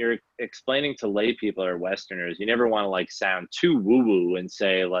 when you're explaining to lay people or Westerners, you never want to like sound too woo-woo and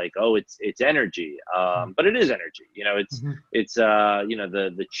say like, oh, it's energy. But it is energy. It's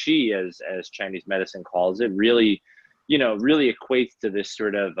the qi, as Chinese medicine calls it, really equates to this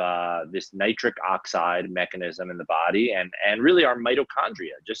sort of this nitric oxide mechanism in the body, and really our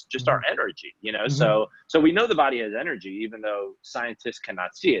mitochondria, just our energy. So we know the body has energy, even though scientists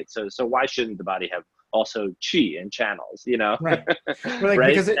cannot see it. So why shouldn't the body have also qi and channels? Right. Well, like,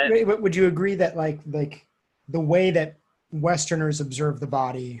 right? Because would you agree that like the way that Westerners observe the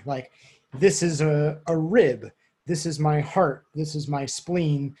body, like this is a rib, this is my heart, this is my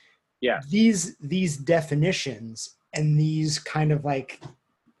spleen. Yeah. These definitions and these kind of like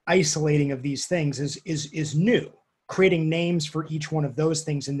isolating of these things is new, creating names for each one of those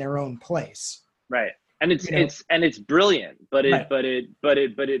things in their own place. Right. And it's brilliant, but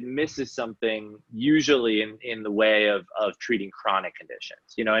it misses something usually in the way of treating chronic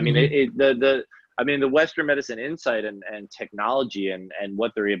conditions. The Western medicine insight and technology and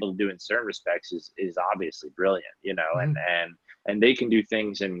what they're able to do in certain respects is obviously brilliant, and they can do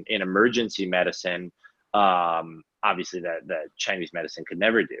things in emergency medicine, obviously that Chinese medicine could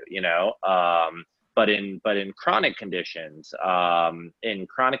never do, but in chronic conditions,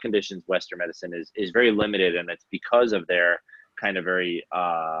 Western medicine is very limited, and it's because of their kind of very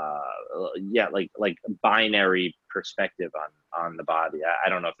like binary perspective on the body. I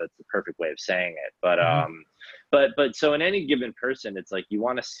don't know if that's the perfect way of saying it, but so in any given person, it's like you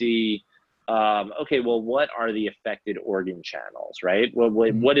want to see, okay, well, what are the affected organ channels, right? Well,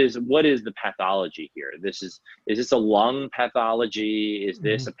 what is the pathology here? Is this a lung pathology? Is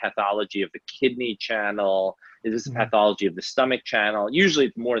this a pathology of the kidney channel? Is this a pathology of the stomach channel? Usually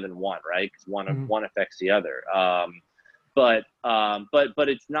it's more than one, right? Because one affects the other. But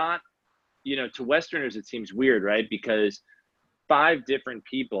it's not, to Westerners, it seems weird, right? Because 5 different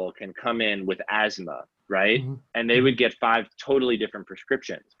people can come in with asthma, right? And they would get 5 totally different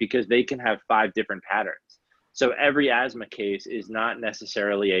prescriptions because they can have 5 different patterns. So every asthma case is not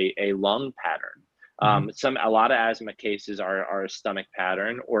necessarily a lung pattern. A lot of asthma cases are a stomach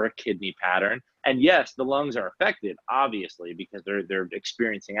pattern or a kidney pattern. And yes, the lungs are affected, obviously, because they're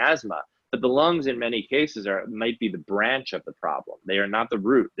experiencing asthma. But the lungs in many cases might be the branch of the problem. They are not the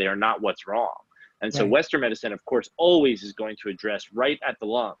root. They are not what's wrong. And so Western medicine, of course, always is going to address right at the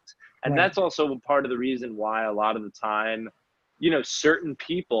lungs. And that's also part of the reason why a lot of the time, certain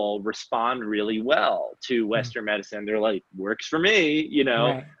people respond really well to Western medicine. They're like, works for me,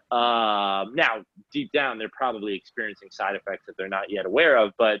 Now, deep down, they're probably experiencing side effects that they're not yet aware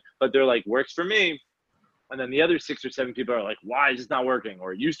of, but they're like, works for me. And then the other 6 or 7 people are like, why is this not working?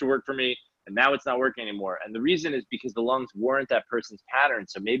 Or it used to work for me, and now it's not working anymore. And the reason is because the lungs weren't that person's pattern.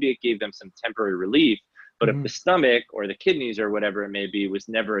 So maybe it gave them some temporary relief. But if the stomach or the kidneys or whatever it may be was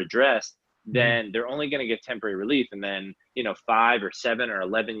never addressed, then they're only going to get temporary relief. And then, 5 or 7 or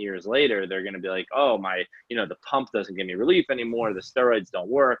 11 years later, they're going to be like, oh, the pump doesn't give me relief anymore. The steroids don't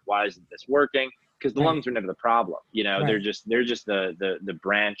work. Why isn't this working? Because the lungs are never the problem. Right. They're just the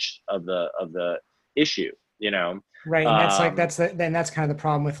branch of the issue, Right. And that's kind of the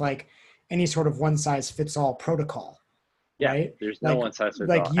problem with like any sort of one size fits all protocol. Yeah, right? There's no one size fits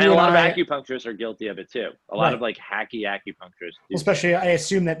like all. you And a lot of I- acupuncturists are guilty of it too. A lot of like hacky acupuncturists. Especially, I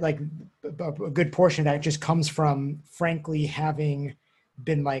assume that like a good portion of that just comes from, frankly, having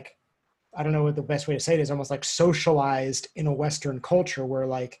been like, I don't know what the best way to say it is, almost like socialized in a Western culture where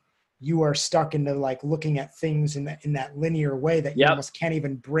like you are stuck into like looking at things in that linear way that you almost can't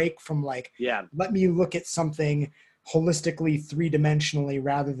even break from like, let me look at something holistically, 3-dimensionally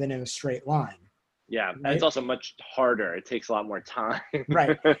rather than in a straight line. Yeah, right? And it's also much harder. It takes a lot more time.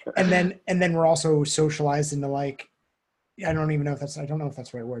 Right. And then we're also socialized into like, I don't know if that's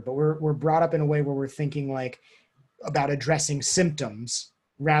the right word, but we're brought up in a way where we're thinking like about addressing symptoms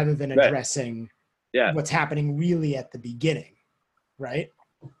rather than addressing what's happening really at the beginning. Right.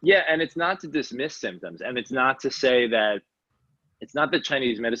 Yeah. And it's not to dismiss symptoms, and it's not to say that it's not that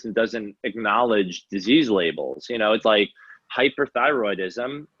Chinese medicine doesn't acknowledge disease labels. It's like,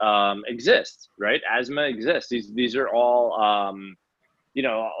 hyperthyroidism exists, right? Asthma exists. These are all,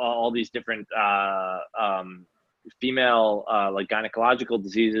 all these different female like gynecological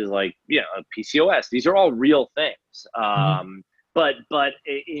diseases, like PCOS. These are all real things. But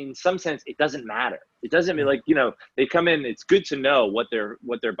in some sense, it doesn't matter. It doesn't mean like they come in. It's good to know what their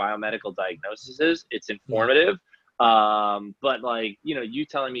biomedical diagnosis is. It's informative. But like you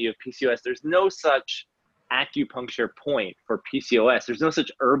telling me you have PCOS, there's no such acupuncture point for PCOS. There's no such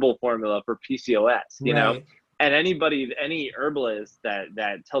herbal formula for PCOS, you know? And any herbalist that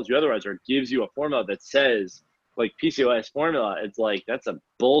tells you otherwise or gives you a formula that says like PCOS formula, it's like, that's a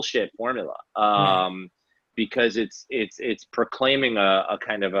bullshit formula. Because it's proclaiming a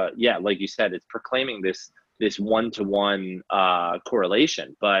kind of a, like you said, it's proclaiming this one-to-one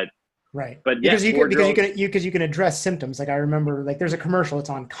correlation, but because you can address symptoms. Like I remember, like there's a commercial that's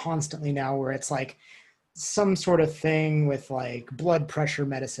on constantly now where it's like some sort of thing with like blood pressure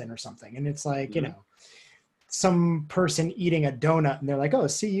medicine or something. And it's like, some person eating a donut and they're like, oh,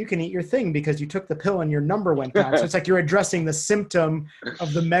 see, you can eat your thing because you took the pill and your number went down. So it's like you're addressing the symptom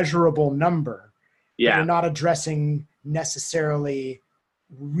of the measurable number. Yeah. You're not addressing necessarily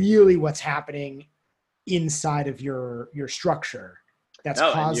really what's happening inside of your structure that's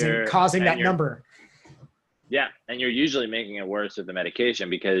causing that number. Yeah. And you're usually making it worse with the medication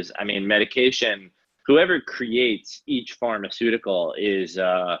because, I mean, medication, whoever creates each pharmaceutical is,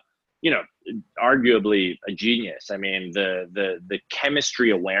 arguably a genius. I mean, the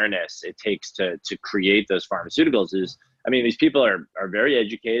chemistry awareness it takes to create those pharmaceuticals is, I mean, these people are very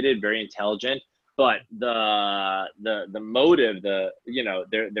educated, very intelligent, but the motive,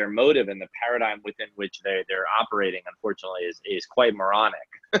 their motive and the paradigm within which they're operating, unfortunately, is quite moronic.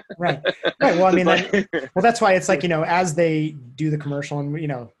 Right. Well, I mean, that's why it's like, as they do the commercial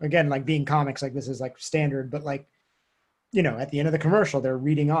and, again, like being comics, like this is like standard, but like, at the end of the commercial, they're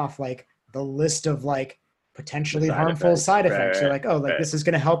reading off like the list of like potentially harmful side effects. They're like, oh, like this is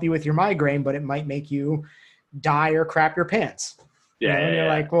going to help you with your migraine, but it might make you die or crap your pants. And you're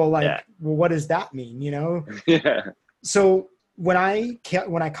like, well, what does that mean? Yeah. So when I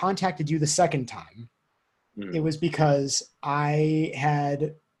contacted you the second time, it was because I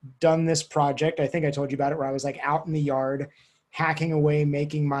had done this project. I think I told you about it, where I was like out in the yard hacking away,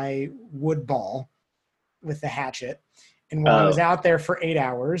 making my wood ball with the hatchet. And while I was out there for 8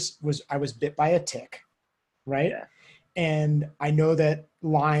 hours, I was bit by a tick, right? Yeah. And I know that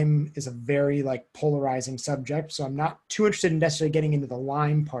Lyme is a very like polarizing subject, so I'm not too interested in necessarily getting into the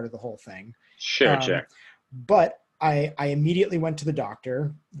Lyme part of the whole thing. Sure. But I immediately went to the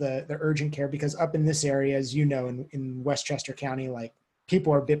doctor, the urgent care, because up in this area, as you know, in Westchester County, like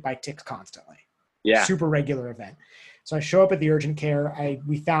people are bit by ticks constantly. Yeah. Super regular event. So I show up at the urgent care. I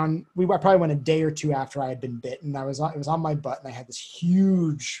probably went a day or two after I had been bitten. It was on my butt and I had this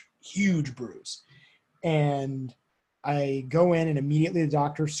huge, huge bruise. And I go in and immediately the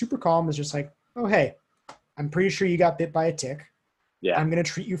doctor, super calm, is just like, oh, hey, I'm pretty sure you got bit by a tick. Yeah. I'm going to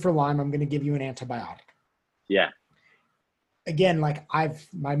treat you for Lyme. I'm going to give you an antibiotic. Yeah. Again, like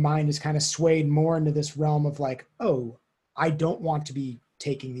my mind is kind of swayed more into this realm of like, oh, I don't want to be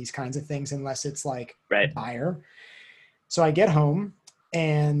taking these kinds of things unless it's like Right. dire. So I get home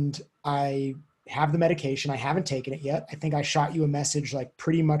and I have the medication. I haven't taken it yet. I think I shot you a message like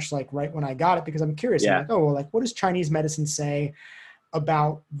pretty much like right when I got it, because I'm curious. I'm Yeah. like, oh, well, like what does Chinese medicine say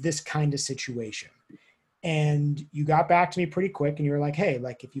about this kind of situation? And you got back to me pretty quick and you were like, hey,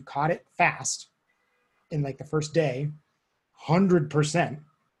 like if you caught it fast in like the first day, 100%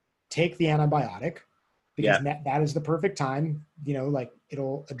 take the antibiotic, because Yeah. that is the perfect time, you know, like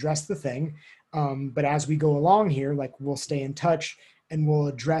it'll address the thing. But as we go along here, like we'll stay in touch and we'll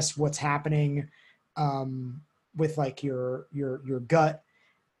address what's happening with like your gut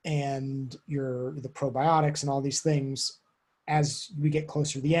and the probiotics and all these things as we get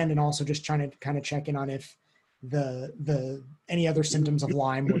closer to the end, and also just trying to kind of check in on if the any other symptoms of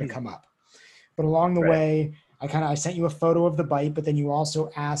Lyme were to come up. But along the Right. way, I sent you a photo of the bite, but then you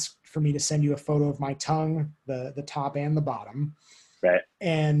also asked for me to send you a photo of my tongue, the top and the bottom. Right.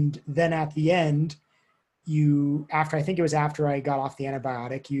 And then at the end, I think it was after I got off the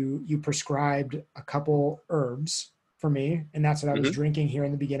antibiotic, you prescribed a couple herbs for me. And that's what I was drinking here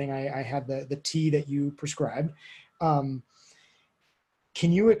in the beginning. I had the tea that you prescribed.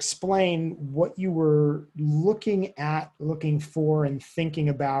 Can you explain what you were looking for and thinking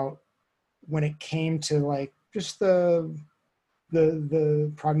about when it came to like just the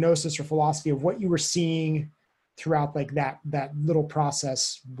prognosis or philosophy of what you were seeing throughout like that little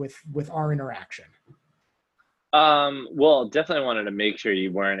process with our interaction? Well, definitely wanted to make sure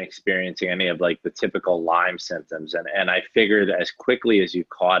you weren't experiencing any of like the typical Lyme symptoms. And I figured as quickly as you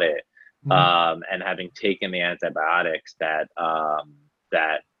caught it, and having taken the antibiotics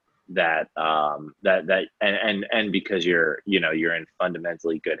and because you're in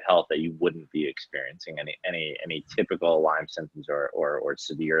fundamentally good health, that you wouldn't be experiencing any typical Lyme symptoms or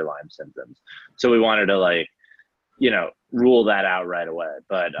severe Lyme symptoms. So we wanted to like, rule that out right away.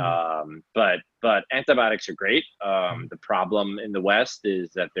 But antibiotics are great. The problem in the West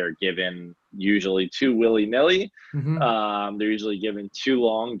is that they're given usually too willy-nilly. They're usually given too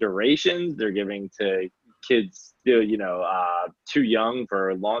long durations. They're giving to kids, too young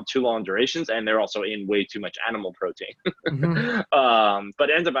for too long durations, and they're also in way too much animal protein. But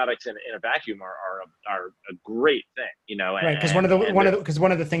antibiotics in a vacuum are a great thing, Right, because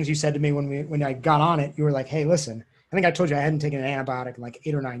one of the things you said to me when I got on it, you were like, "Hey, listen, I think I told you I hadn't taken an antibiotic in like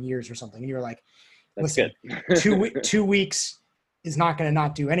 8 or 9 years or something," and you were like, "Listen, that's good. 2 weeks is not going to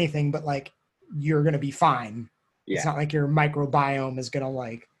not do anything, but like you're going to be fine. Yeah. It's not like your microbiome is going to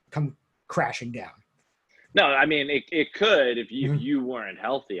like come crashing down." No, I mean it could if you weren't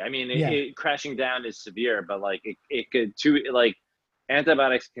healthy. I mean, it crashing down is severe, but like it could too. Like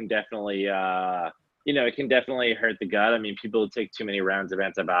antibiotics can definitely it can definitely hurt the gut. I mean, people who take too many rounds of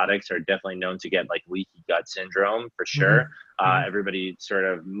antibiotics are definitely known to get like leaky gut syndrome for sure. Everybody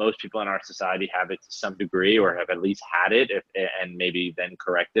most people in our society have it to some degree, or have at least had it and maybe then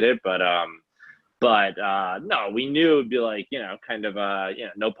corrected it. But no, we knew it'd be like, kind of,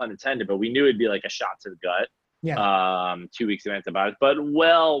 no pun intended, but we knew it'd be like a shot to the gut. 2 weeks of antibiotics, but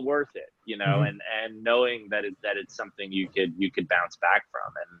well worth it, and knowing that it's something you could bounce back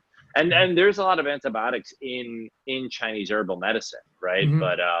from. And there's a lot of antibiotics in Chinese herbal medicine, right?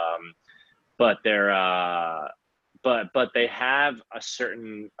 But they're, but they have a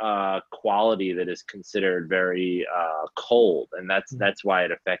certain quality that is considered very cold, and that's why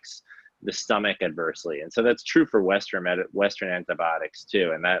it affects the stomach adversely. And so that's true for Western antibiotics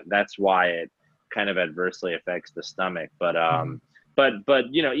too, and that's why it kind of adversely affects the stomach. But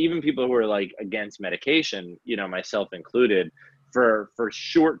even people who are like against medication, myself included, for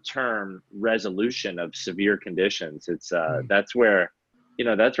short-term resolution of severe conditions, it's that's where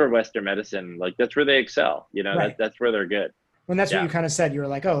Western medicine, like that's where they excel. Right. That's where they're good. When that's what you kind of said, you were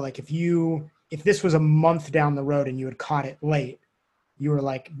like, oh, like if this was a month down the road and you had caught it late, you were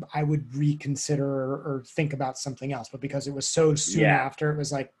like, I would reconsider or think about something else. But because it was so soon after, it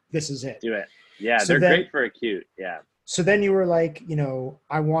was like, this is it. Do it. Yeah, so they're great for acute. Yeah. So then you were like,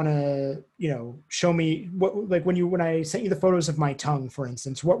 I want to, show me what, like when I sent you the photos of my tongue, for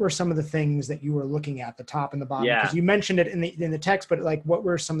instance, what were some of the things that you were looking at, the top and the bottom? Because you mentioned it in the text, but like, what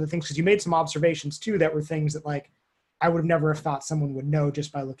were some of the things? Because you made some observations too that were things that like I would have never have thought someone would know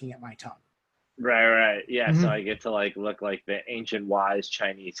just by looking at my tongue. Right. Yeah. So I get to like look like the ancient wise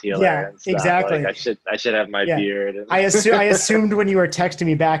Chinese healer. Yeah, and stuff. exactly. Like I should have my beard. And... I assumed when you were texting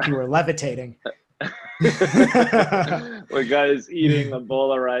me back, you were levitating. Where guys eating a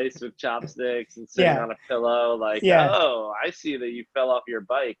bowl of rice with chopsticks and sitting on a pillow, like, oh, I see that you fell off your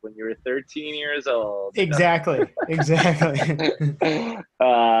bike when you were 13 years old. Exactly.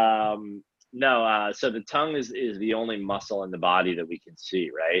 No, so the tongue is the only muscle in the body that we can see,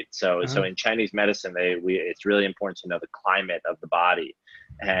 right? So Uh-huh. in Chinese medicine, it's really important to know the climate of the body,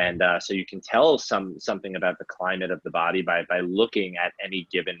 and so you can tell something about the climate of the body by looking at any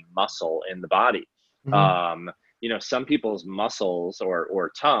given muscle in the body. Hmm. Um, some people's muscles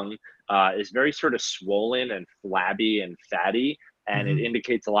or tongue is very sort of swollen and flabby and fatty, and it Hmm.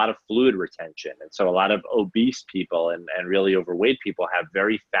 indicates a lot of fluid retention. And so a lot of obese people and really overweight people have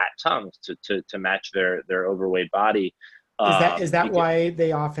very fat tongues to match their overweight body. Is that Because, why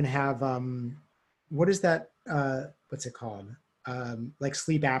they often have what is that what's it called? Like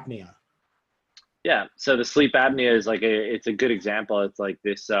sleep apnea. yeah, so the sleep apnea is like it's a good example. It's like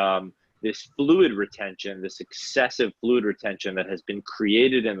this fluid retention, this excessive fluid retention that has been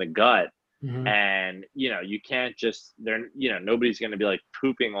created in the gut. Hmm. And you can't just there nobody's going to be like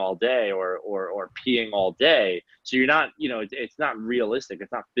pooping all day or peeing all day, so you're not it's not realistic,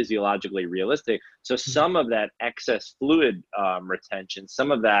 it's not physiologically realistic. So some of that excess fluid retention,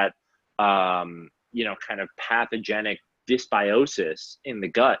 some of that kind of pathogenic dysbiosis in the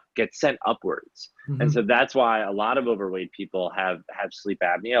gut gets sent upwards. And Hmm. so that's why a lot of overweight people have sleep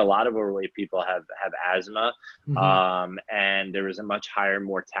apnea, a lot of overweight people have asthma, Hmm. and there is a much higher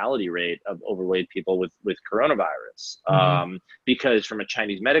mortality rate of overweight people with coronavirus, Hmm. because from a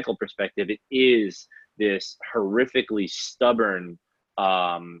Chinese medical perspective, it is this horrifically stubborn,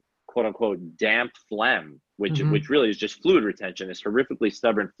 quote unquote, damp phlegm, which Hmm. really is just fluid retention, this horrifically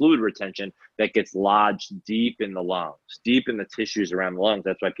stubborn fluid retention that gets lodged deep in the lungs, deep in the tissues around the lungs.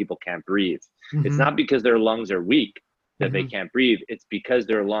 That's why people can't breathe. It's Hmm. not because their lungs are weak that they Hmm. can't breathe. It's because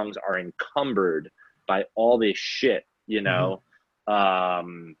their lungs are encumbered by all this shit, Hmm.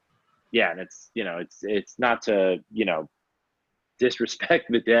 yeah. And it's not to disrespect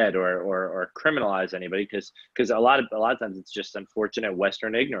the dead or criminalize anybody, because a lot of times it's just unfortunate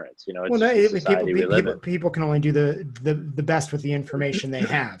Western ignorance. Well, It's no, just the society we live people in people can only do the best with the information they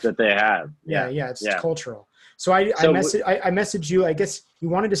have. that they have. Yeah, Yeah, yeah, it's yeah. cultural. So So I messaged you. I guess you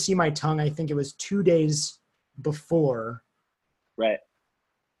wanted to see my tongue. I think it was 2 days before, right,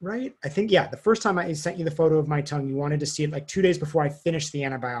 right? I think yeah. The first time I sent you the photo of my tongue, you wanted to see it like 2 days before I finished the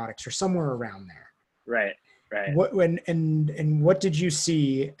antibiotics or somewhere around there. right, right. What when and what did you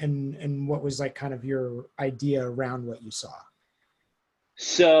see and what was like kind of your idea around what you saw?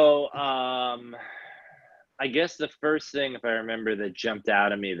 So I guess the first thing, if I remember, that jumped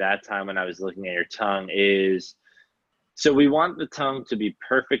out at me that time when I was looking at your tongue is, so we want the tongue to be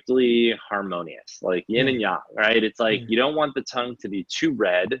perfectly harmonious, like yin Yeah, and yang, right? It's like yeah, you don't want the tongue to be too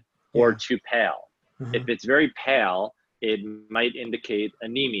red or yeah. too pale. If Uh-huh. it's very pale, it might indicate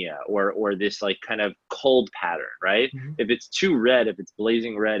anemia or this like kind of cold pattern, right? Hmm. If it's too red, if it's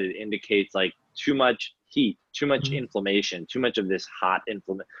blazing red, it indicates like too much heat, too much Hmm. inflammation, too much of this hot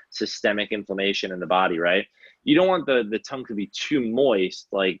systemic inflammation in the body, right? You don't want the tongue to be too moist,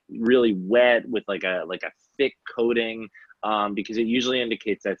 like really wet with like a thick coating, because it usually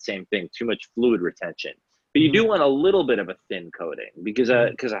indicates that same thing, too much fluid retention. But you Hmm. do want a little bit of a thin coating, because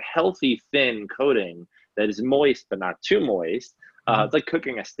Hmm. a healthy thin coating that is moist but not too moist. It's like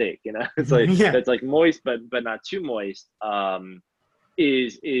cooking a steak, It's Hmm. like Yeah. that's like moist but not too moist.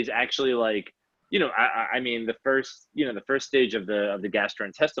 Is actually like, I mean, the first stage of the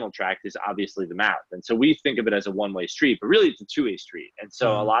gastrointestinal tract is obviously the mouth, and so we think of it as a one-way street, but really it's a two-way street. And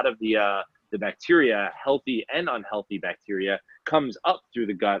so a Uh-huh. lot of the bacteria, healthy and unhealthy bacteria, comes up through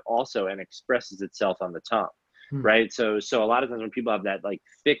the gut also and expresses itself on the tongue, Hmm. right? So a lot of times when people have that like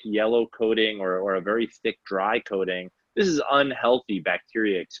thick yellow coating or a very thick dry coating, this is unhealthy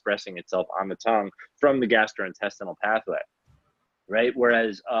bacteria expressing itself on the tongue from the gastrointestinal pathway, right?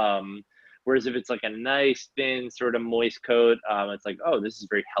 Whereas if it's like a nice thin sort of moist coat, it's like, oh, this is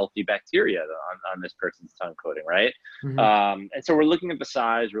very healthy bacteria on this person's tongue coating, right? Hmm. And so we're looking at the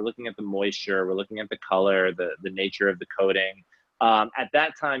size, we're looking at the moisture, we're looking at the color, the nature of the coating. At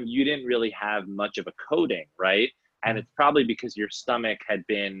that time, you didn't really have much of a coating, right? And it's probably because your stomach had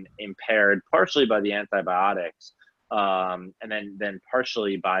been impaired partially by the antibiotics, and then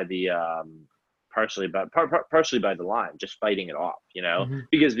partially by the Lyme, just fighting it off, Hmm.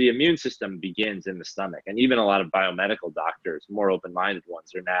 because the immune system begins in the stomach, and even a lot of biomedical doctors, more open-minded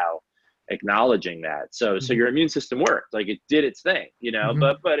ones, are now acknowledging that. So Hmm. your immune system worked, like it did its thing, Hmm.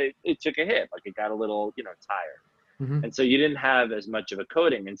 but it took a hit, like it got a little tired, Hmm. and so you didn't have as much of a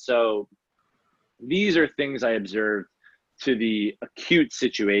coating. And so these are things I observed to the acute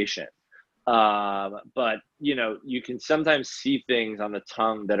situation. But you can sometimes see things on the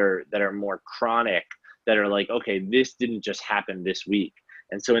tongue that are more chronic, that are like, okay, this didn't just happen this week.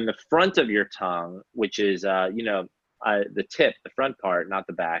 And so in the front of your tongue, which is the tip, the front part, not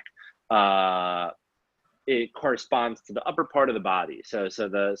the back, it corresponds to the upper part of the body. So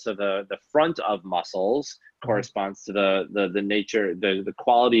the front of muscles corresponds to the nature, the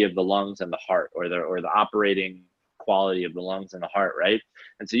quality of the lungs and the heart, or the operating quality of the lungs and the heart, right?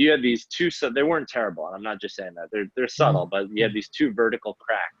 And so you have these two, so they weren't terrible, and I'm not just saying that, they're subtle, but you have these two vertical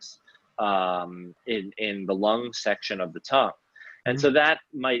cracks in the lung section of the tongue. And so that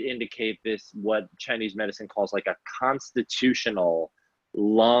might indicate this, what Chinese medicine calls like a constitutional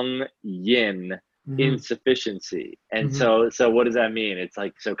lung yin insufficiency. And so what does that mean? It's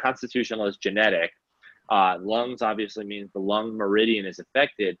like, so constitutional is genetic. Lungs obviously means the lung meridian is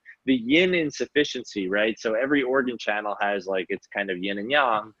affected. The yin insufficiency, right? So every organ channel has like its kind of yin and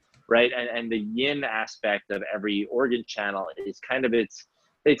yang, right? And the yin aspect of every organ channel is kind of its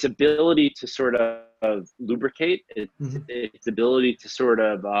ability to sort of lubricate, its ability to sort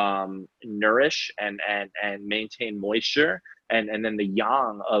of nourish and maintain moisture. And then the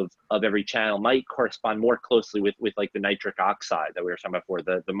yang of every channel might correspond more closely with like the nitric oxide that we were talking about before,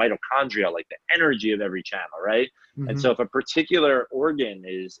 the mitochondria, like the energy of every channel, right? And so if a particular organ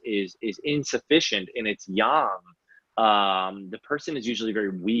is insufficient in its yang, the person is usually very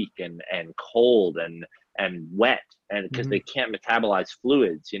weak and cold and wet, and because they can't metabolize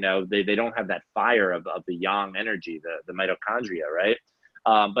fluids, you know, they don't have that fire of the yang energy, the mitochondria, right?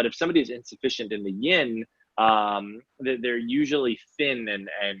 But if somebody is insufficient in the yin, they're usually thin and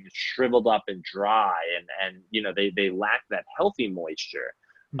shriveled up and dry, and you know, they lack that healthy moisture.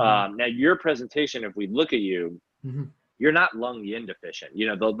 Now your presentation, if we look at you, you're not lung yin deficient. You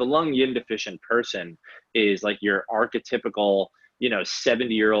know, the lung yin deficient person is like your archetypical, you know,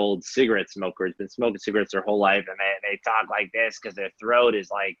 70-year-old cigarette smoker who's been smoking cigarettes their whole life, and they talk like this because their throat is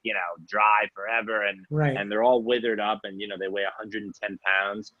like, you know, dry forever, and they're all withered up, and you know, they weigh 110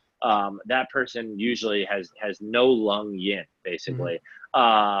 pounds. That person usually has no lung yin, basically.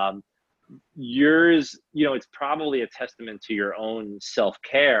 Yours, you know, it's probably a testament to your own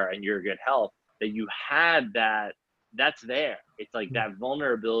self-care and your good health that you had that. That's there. It's like that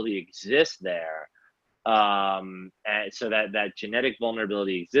vulnerability exists there. And so that genetic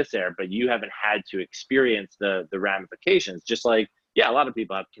vulnerability exists there, but you haven't had to experience the ramifications. Just like, yeah, a lot of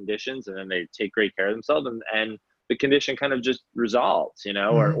people have conditions and then they take great care of themselves, and the condition kind of just resolves, you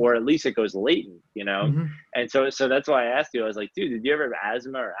know, or at least it goes latent, you know. And so that's why I asked you. I was like, dude, did you ever have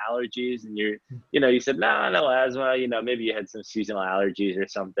asthma or allergies? And you said, no asthma. You know, maybe you had some seasonal allergies or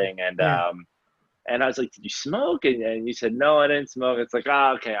something. And I was like, did you smoke? And you said, no, I didn't smoke. It's like,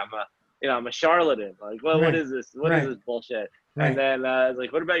 okay, I'm a charlatan. Like, well, what is this? What is this bullshit? And then I was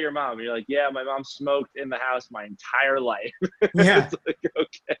like, what about your mom? And you're like, yeah, my mom smoked in the house my entire life. Yeah. It's like,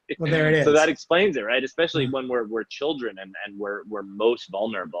 okay. Well, there it is. So that explains it, right? Especially when we're children and we're most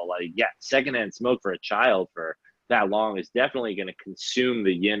vulnerable. Like, yeah, secondhand smoke for a child for that long is definitely going to consume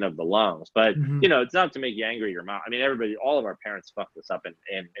the yin of the lungs. But you know, it's not to make you angry at your mom. I mean, all of our parents fucked us up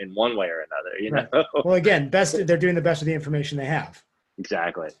in one way or another, you know. Well, again, they're doing the best with the information they have.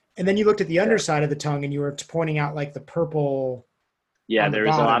 Exactly. And then you looked at the underside of the tongue and you were pointing out like the purple. Yeah, there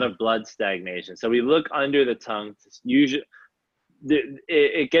was a lot of blood stagnation. So we look under the tongue. Usually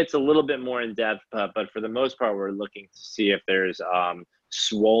it gets a little bit more in depth, but for the most part, we're looking to see if there's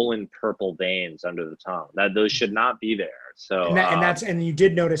swollen purple veins under the tongue. Those should not be there. So and you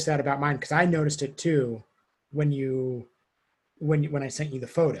did notice that about mine, because I noticed it too when I sent you the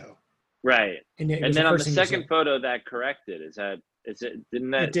photo. Right. And then on the second photo that corrected,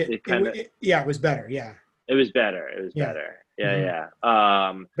 didn't that it was better. Yeah. It was better. Better. Yeah.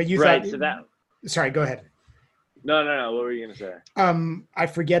 But you right, thought, so that, sorry, go ahead. No. What were you going to say? I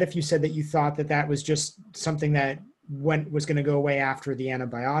forget if you said that you thought that was just something that was going to go away after the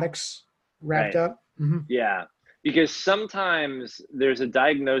antibiotics wrapped up. Yeah. Because sometimes there's a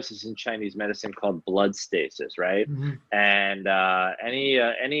diagnosis in Chinese medicine called blood stasis, right? And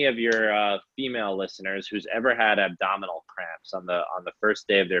any of your female listeners who's ever had abdominal cramps on the first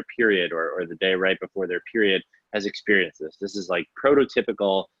day of their period or the day right before their period has experienced this. This is like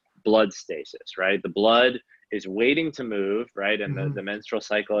prototypical blood stasis, right? The blood is waiting to move, right? And the menstrual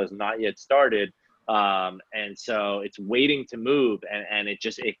cycle has not yet started. And so it's waiting to move and it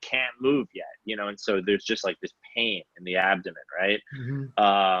can't move yet, you know? And so there's just like this pain in the abdomen, right?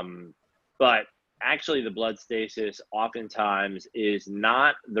 But actually the blood stasis oftentimes is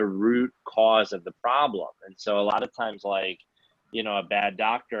not the root cause of the problem. And so a lot of times, like, you know, a bad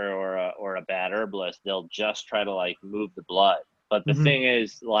doctor or a bad herbalist, they'll just try to like move the blood. But the thing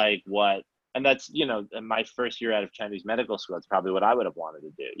is, like, and that's, you know, in my first year out of Chinese medical school, it's probably what I would have wanted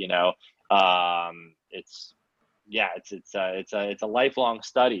to do, you know. It's a lifelong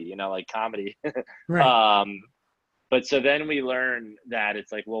study, you know, like comedy. But so then we learn that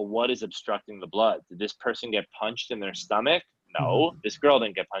it's like, well, what is obstructing the blood? Did this person get punched in their stomach? No, this girl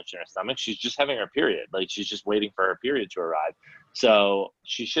didn't get punched in her stomach. She's just having her period. Like, she's just waiting for her period to arrive. So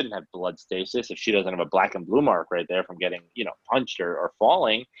she shouldn't have blood stasis if she doesn't have a black and blue mark right there from getting, punched or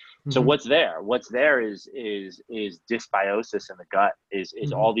falling. So what's there? What's there is dysbiosis in the gut, is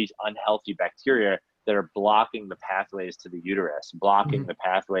all these unhealthy bacteria that are blocking the pathways to the uterus, blocking the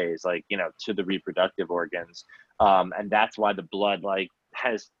pathways, to the reproductive organs. And that's why the blood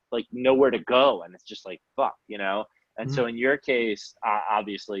has nowhere to go. And it's just like, fuck, And so in your case,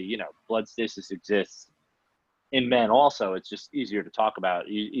 obviously, blood stasis exists in men also. It's just easier to talk about,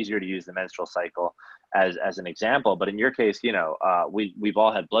 easier to use the menstrual cycle as an example. But in your case, we've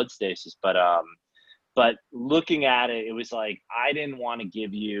all had blood stasis, but looking at it, it was like, I didn't want to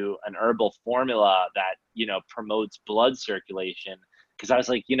give you an herbal formula that, promotes blood circulation, because I was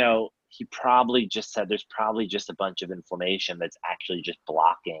like, he probably just said there's probably just a bunch of inflammation that's actually just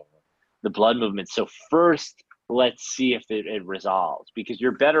blocking the blood movement. So first, let's see if it resolves, because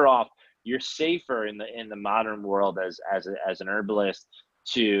you're better off, you're safer in the modern world as an herbalist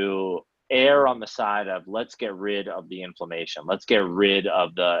to err on the side of, let's get rid of the inflammation, let's get rid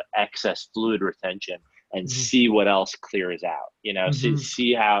of the excess fluid retention, and see what else clears out,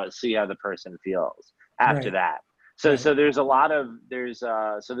 see how the person feels after that. So there's a lot of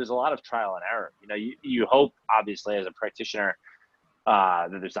trial and error. You hope, obviously, as a practitioner, that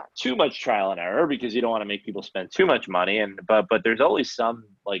there's not too much trial and error, because you don't want to make people spend too much money, but there's always some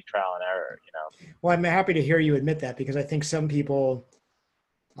trial and error. Well, I'm happy to hear you admit that, because I think some people,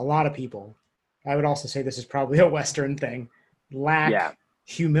 a lot of people, I would also say this is probably a Western thing, lack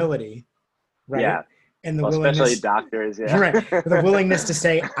humility, right? Yeah. And the willingness, especially doctors, right? The willingness to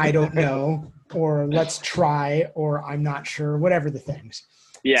say, I don't know, or let's try, or I'm not sure, whatever the things.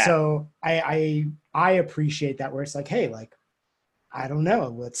 Yeah. So I appreciate that, where it's like, hey, I don't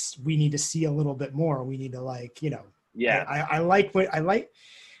know, we need to see a little bit more. We need to Yeah. I like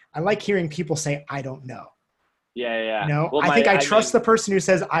hearing people say, I don't know. Yeah. Well, I think I trust the person who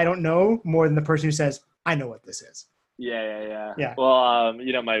says, I don't know, more than the person who says, I know what this is. Yeah. Well,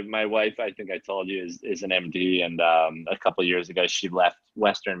 my wife, I think I told you, is an MD, and a couple of years ago she left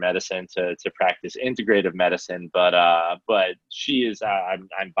Western medicine to practice integrative medicine. But she is, I'm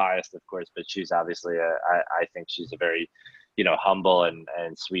biased, of course, but she's obviously I think she's a very, humble and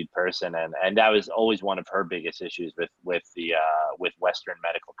sweet person, and that was always one of her biggest issues with Western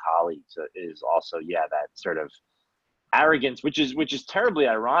medical colleagues, is also that sort of arrogance, which is terribly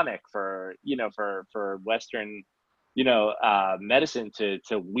ironic for Western medicine to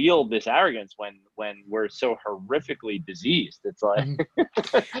wield this arrogance when we're so horrifically diseased. It's like,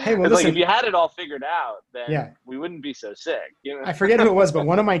 hey, well, it's listen, like, if you had it all figured out, then we wouldn't be so sick. I forget who it was, but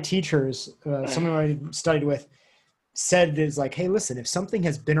one of my teachers, someone I studied with, said is like, hey, listen, if something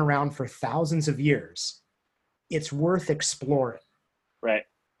has been around for thousands of years, it's worth exploring. Right?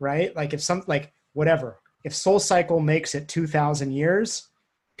 Whatever. If SoulCycle makes it 2,000 years,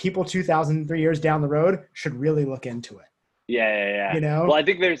 people 2,003 years down the road should really look into it. Yeah. Well, I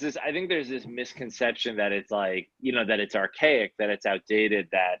think there's this misconception that it's that it's archaic, that it's outdated,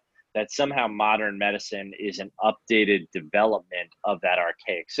 that somehow modern medicine is an updated development of that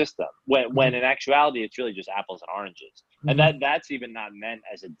archaic system. When in actuality, it's really just apples and oranges. And that's even not meant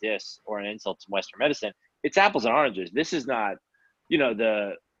as a diss or an insult to Western medicine. It's apples and oranges. This is not,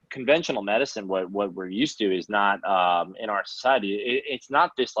 the conventional medicine, what we're used to, is not in our society. It's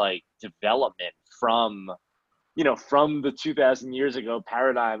not this development from the 2,000 years ago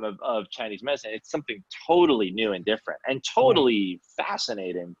paradigm of Chinese medicine. It's something totally new and different and totally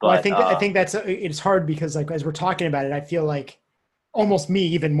fascinating. But well, I think that's it's hard, because as we're talking about it, I feel like almost me,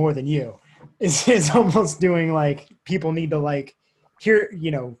 even more than you, is almost doing people need to hear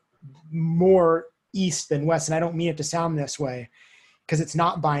more East than West. And I don't mean it to sound this way, because it's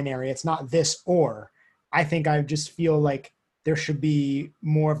not binary. It's not this or. I think I just feel like there should be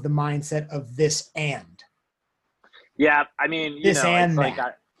more of the mindset of this and. Yeah, I mean, it's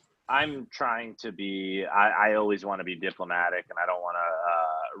I'm trying to be. I always want to be diplomatic, and I don't want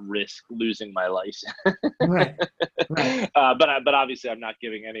to risk losing my license. Right. But obviously, I'm not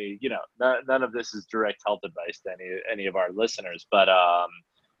giving any. None of this is direct health advice to any of our listeners. But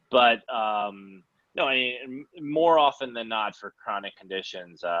no, I mean, more often than not, for chronic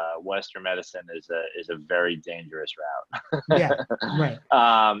conditions, Western medicine is a very dangerous route. Yeah, right.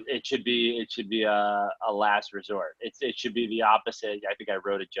 It should be a last resort. It should be the opposite. I think I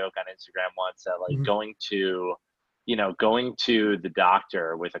wrote a joke on Instagram once that going to the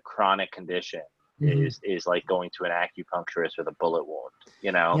doctor with a chronic condition is like going to an acupuncturist with a bullet wound.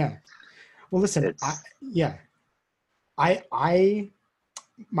 Yeah. Well, listen. I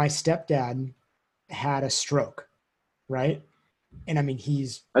my stepdad had a stroke, right? And I mean,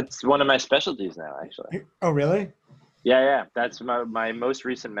 That's one of my specialties now, actually. oh, really? Yeah, yeah. That's my most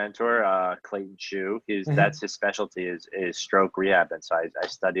recent mentor, Clayton Chu. Mhm. That's his specialty is stroke rehab, and so I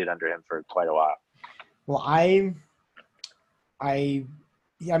studied under him for quite a while. Well, I, I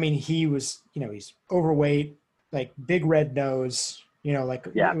mean, he was, he's overweight, like big red nose, like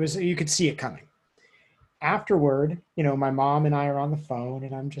Yeah, it was, you could see it coming. Afterward, my mom and I are on the phone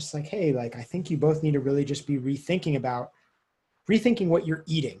and I'm just like, hey, like, I think you both need to really just be rethinking what you're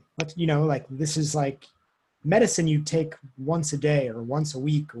eating. Like this is like medicine you take once a day or once a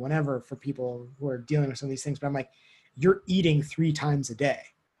week or whenever for people who are dealing with some of these things. But I'm like, you're eating 3 times a day.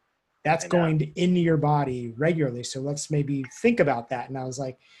 That's I know. going into your body regularly. So let's maybe think about that. And I was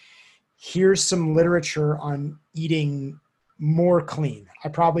like, here's some literature on eating more clean. I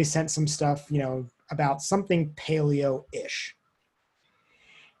probably sent some stuff, about something paleo-ish.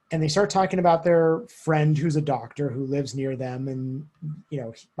 And they start talking about their friend who's a doctor who lives near them. And,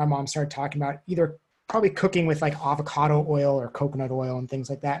 my mom started talking about either probably cooking with like avocado oil or coconut oil and things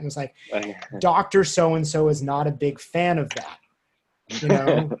like that. And it was like, Dr. So-and-so is not a big fan of that, you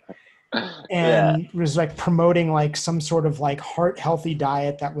know? Yeah, And was like promoting like some sort of like heart healthy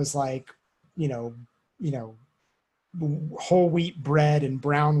diet that was like, you know, you know, whole wheat bread and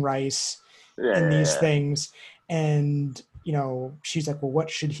brown rice and these yeah, things. And, she's like, well, what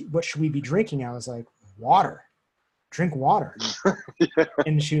should we be drinking? I was like, water, drink water. yeah.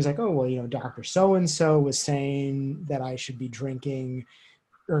 And she was like, oh, well, Dr. So-and-so was saying that I should be drinking,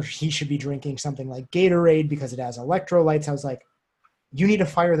 or he should be drinking something like Gatorade because it has electrolytes. I was like, you need to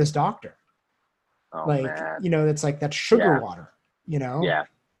fire this doctor. Oh Like, man. that's sugar Yeah, water, yeah,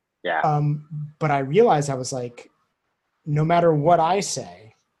 yeah, but I realized I was like, no matter what I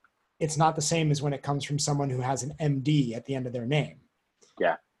say, it's not the same as when it comes from someone who has an MD at the end of their name.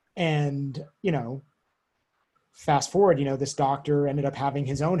 yeah. And, fast forward, this doctor ended up having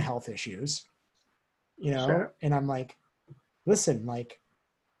his own health issues, Sure. and I'm like, listen, like,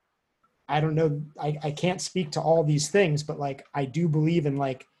 I don't know, I can't speak to all these things, but like, I do believe in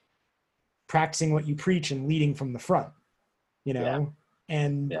like practicing what you preach and leading from the front, you Yeah, know,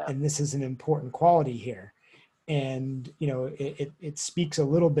 and, yeah. and this is an important quality here. And, it speaks a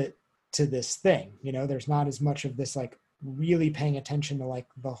little bit to this thing, there's not as much of this, like really paying attention to like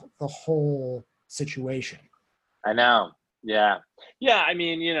the whole situation. I know. Yeah. Yeah. I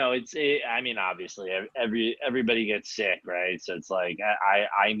mean, I mean, obviously everybody gets sick, right? So it's like,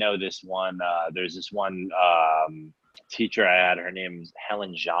 I know this one, there's this one, teacher I had, her name is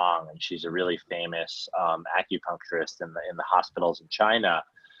Helen Zhang, and she's a really famous, acupuncturist in the hospitals in China.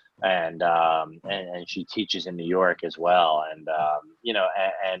 And she teaches in New York as well. And, I, you know,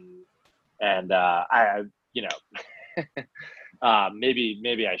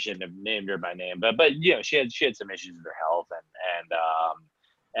 maybe I shouldn't have named her by name, but she had some issues with her health,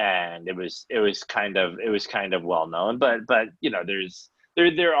 and it was kind of well known. But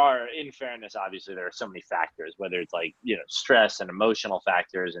there are, in fairness, obviously there are so many factors, whether it's like stress and emotional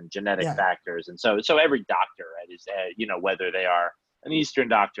factors and genetic Yeah. factors, and so every doctor, right, is whether they are an Eastern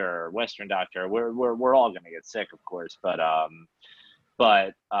doctor or Western doctor, we're all going to get sick, of course, but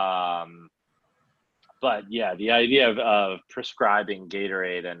but yeah, the idea of prescribing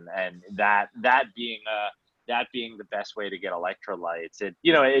Gatorade and that being the best way to get electrolytes, it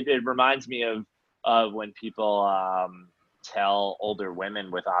reminds me of when people tell older women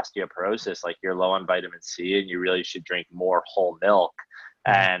with osteoporosis, like, you're low on vitamin C and you really should drink more whole milk.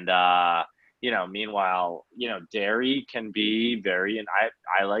 Yeah. And meanwhile, dairy can be very, and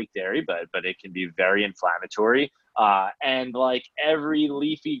I like dairy, but it can be very inflammatory. And like every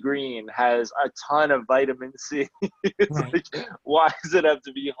leafy green has a ton of vitamin C. It's Right. like, why does it have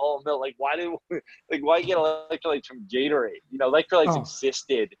to be whole milk? Why get electrolytes from Gatorade? Electrolytes Oh,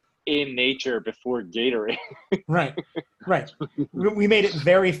 existed in nature before Gatorade. right. Right. We made it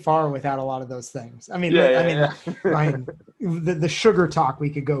very far without a lot of those things. I mean, Yeah, I mean, yeah, yeah. Ryan, the sugar talk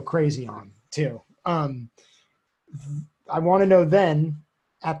we could go crazy on too. I want to know then,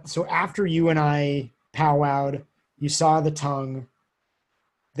 so after you and I powwowed, you saw the tongue.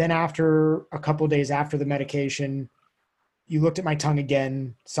 Then after a couple of days after the medication, you looked at my tongue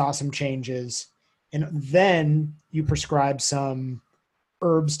again, saw some changes, and then you prescribed some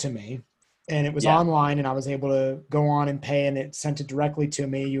herbs to me. And it was Yeah, online, and I was able to go on and pay, and it sent it directly to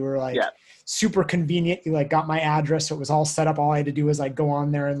me. You were like yeah, super convenient. You like got my address, so it was all set up. All I had to do was like go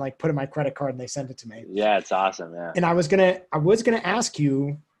on there and like put in my credit card, and they sent it to me. yeah. It's awesome. Yeah, And I was gonna ask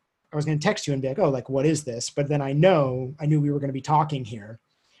you, I was gonna text you and be like, oh, like what is this? But then I knew we were gonna be talking here,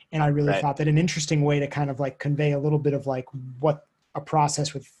 And I really Right. thought that an interesting way to kind of like convey a little bit of like what a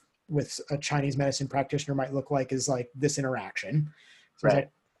process with a Chinese medicine practitioner might look like is like this interaction. So I was Right.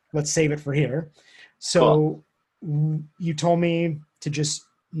 like, let's save it for here. Cool. So you told me to just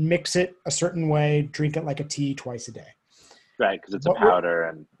mix it a certain way, drink it like a tea twice a day. Right. Because it's a What were powder,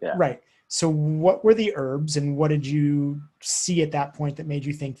 and yeah. right? So what were the herbs, and what did you see at that point that made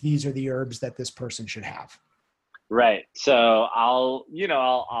you think these are the herbs that this person should have? Right. So I'll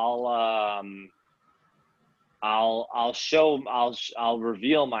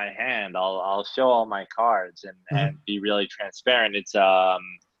reveal my hand. I'll show all my cards Mhm. and be really transparent. It's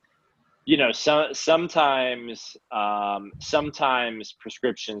sometimes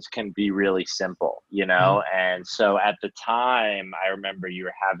prescriptions can be really simple, Mhm. and so at the time I remember you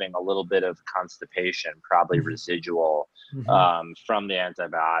were having a little bit of constipation, probably Mhm. residual, Mhm. from the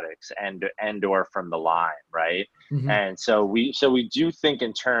antibiotics and or from the Lyme, right? Mhm. And so we do think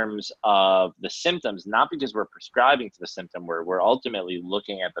in terms of the symptoms, not because we're prescribing to the symptom, we're ultimately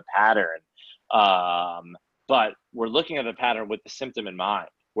looking at the pattern, um, but we're looking at the pattern with the symptom in mind,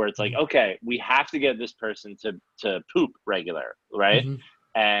 where it's like, Mhm. okay, we have to get this person to poop regular, right? Mhm.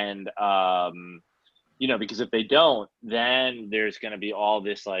 And because if they don't, then there's going to be all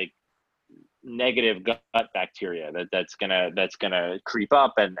this like negative gut bacteria that's gonna creep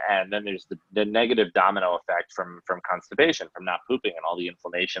up, and then there's the negative domino effect from constipation, from not pooping, and all the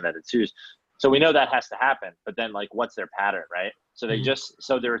inflammation that ensues. So we know that has to happen, but then like what's their pattern, right? Mhm.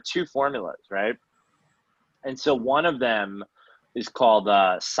 So there are two formulas, right? And so one of them is called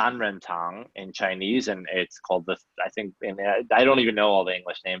sanrentang in Chinese, and it's called I think, and I don't even know all the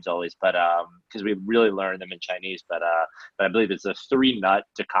English names always, but because we really learned them in Chinese, but I believe it's a 3 nut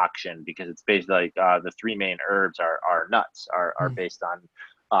decoction, because it's based like the three main herbs are nuts, are Mhm. based on.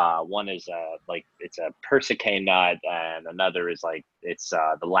 One is like it's a persicane nut, and another is like it's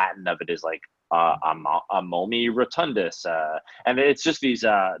the Latin of it is like Amomi rotundus, and it's just these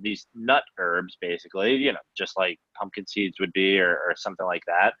nut herbs, basically, just like pumpkin seeds would be, or something like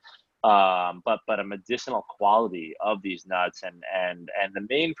that. But a medicinal quality of these nuts, and the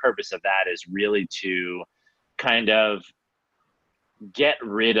main purpose of that is really to kind of get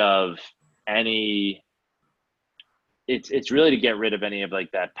rid of any. It's really to get rid of any of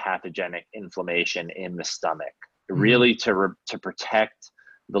like that pathogenic inflammation in the stomach, Mhm. really to protect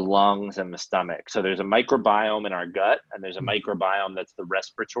the lungs and the stomach. So there's a microbiome in our gut, and there's a Mhm. microbiome that's the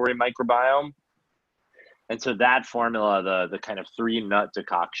respiratory microbiome. And so that formula, the kind of 3 nut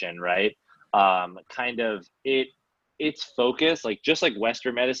decoction, right? Kind of its focus, like just like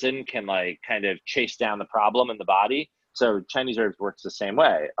Western medicine can like kind of chase down the problem in the body, so Chinese herbs works the same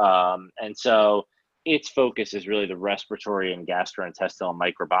way. And so its focus is really the respiratory and gastrointestinal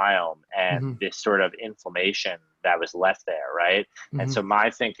microbiome, and Mhm. this sort of inflammation that was left there, right? And Mhm. so my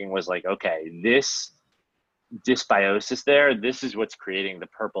thinking was like, okay, this dysbiosis there, this is what's creating the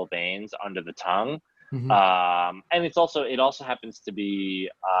purple veins under the tongue. Mhm. And it also happens to be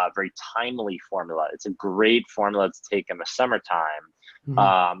a very timely formula. It's a great formula to take in the summertime,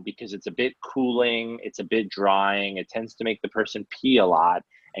 Mhm. because it's a bit cooling, it's a bit drying, it tends to make the person pee a lot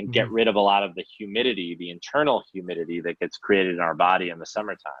and get Mhm. rid of a lot of the humidity, the internal humidity that gets created in our body in the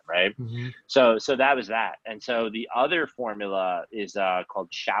summertime, right? Mhm. So that was that. And so the other formula is called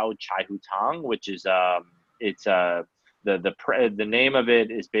Shao Chai Hu Tang, which is it's the name of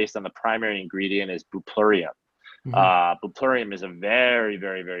it is based on the primary ingredient is buplurium. Mhm. Buplurium is a very,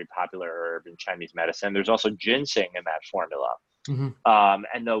 very, very popular herb in Chinese medicine. There's also ginseng in that formula. Mhm.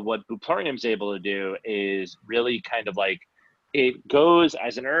 And what buplurium is able to do is really kind of like, it goes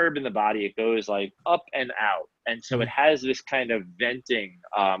as an herb in the body, it goes like up and out. And so it Mhm. has this kind of venting,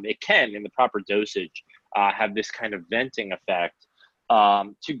 it can, in the proper dosage, have this kind of venting effect,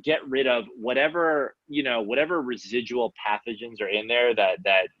 to get rid of whatever residual pathogens are in there,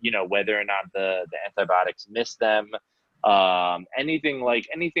 whether or not the antibiotics miss them, anything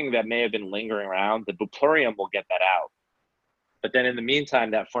that may have been lingering around, the buplurium will get that out. But then in the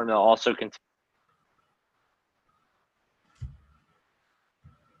meantime, that formula also contains.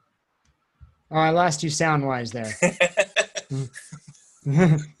 Oh, I lost you sound wise there.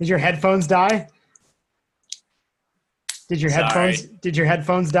 Mhm. Did your headphones die? Sorry. Did your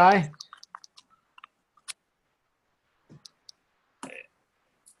headphones die?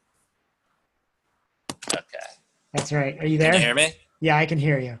 Okay. That's right. Are you Can you there? hear me? Yeah, I can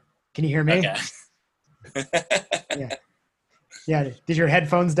hear you. Can you hear me? Okay. Yeah. Yeah. Did your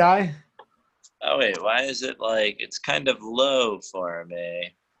headphones die? Oh wait, why is it like it's kind of low for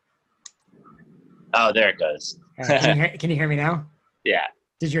me? Oh, there it goes. All right. Can you hear me now? Yeah.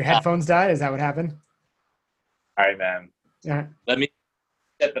 Did your Uh, headphones die? Is that what happened? all right, man. Yeah. Let me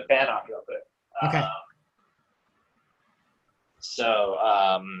set the fan off real quick. Okay. So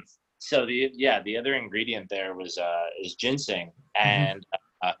the other ingredient there was is ginseng, and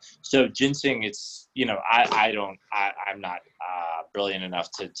so ginseng, it's I'm not brilliant enough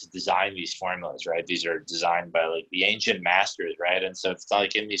to design these formulas, right? These are designed by like the ancient masters, right? And so it's not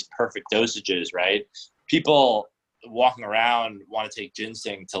like in these perfect dosages, right? People walking around want to take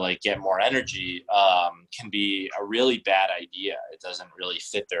ginseng to like get more energy can be a really bad idea. It doesn't really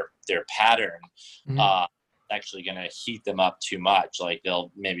fit their pattern. Actually going to heat them up too much. Like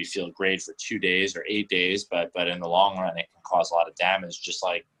they'll maybe feel great for 2 days or 8 days, but in the long run it can cause a lot of damage, just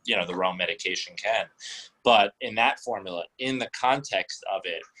like the wrong medication can. But in that formula, in the context of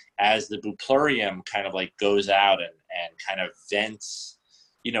it, as the buplurium kind of like goes out and kind of vents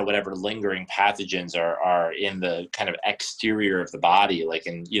whatever lingering pathogens are in the kind of exterior of the body, like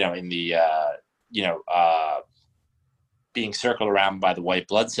in the being circled around by the white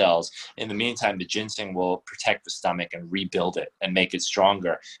blood cells. In the meantime, the ginseng will protect the stomach and rebuild it and make it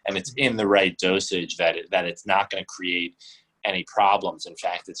stronger. And it's in the right dosage that it's not going to create any problems. In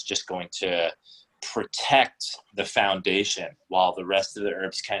fact, it's just going to protect the foundation while the rest of the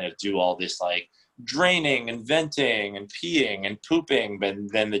herbs kind of do all this like draining and venting and peeing and pooping. But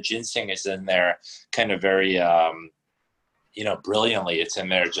then the ginseng is in there kind of very, brilliantly. It's in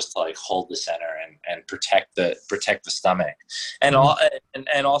there just to like hold the center and protect the stomach, and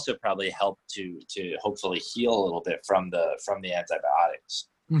and also probably help to hopefully heal a little bit from the antibiotics.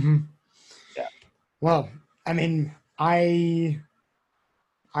 Yeah. Well, I mean, I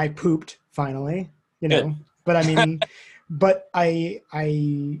pooped finally, Good. but I mean, but I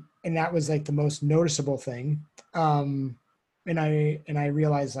and that was like the most noticeable thing. And I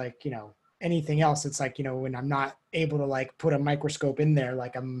realized like, anything else, it's like, when I'm not able to like put a microscope in there,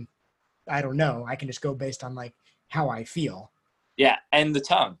 like I don't know, I can just go based on like how I feel. Yeah. And the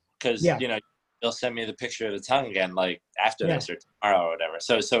tongue, because, Yeah. they'll send me the picture of the tongue again, like after Yeah. this or tomorrow or whatever.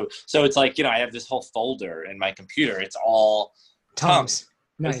 So it's like, I have this whole folder in my computer. It's all Tongues.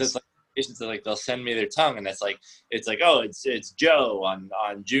 tongue. Nice. It's like, patients are like, they'll send me their tongue, and it's like, oh, it's Joe on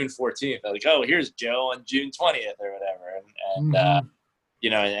June 14th. They're like, oh, here's Joe on June 20th or whatever. And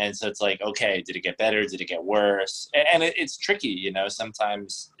and so it's like, okay, did it get better? Did it get worse? And it's tricky,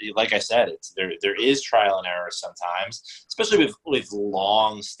 sometimes, like I said, there is trial and error sometimes, especially with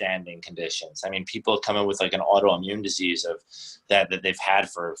long standing conditions. I mean, people come in with like an autoimmune disease of that they've had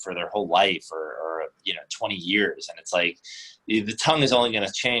for their whole life or 20 years. And it's like, the tongue is only going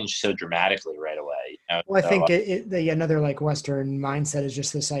to change so dramatically right away. Well, I think another like Western mindset is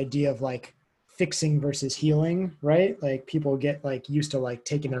just this idea of like fixing versus healing, right? Like people get like used to like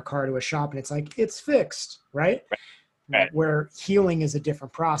taking their car to a shop and it's like, it's fixed, right? Right. Where healing is a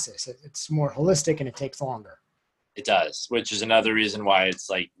different process. It's more holistic and it takes longer. It does, which is another reason why it's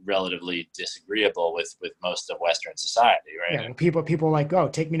like relatively disagreeable with most of Western society, right? Yeah, people are like, oh,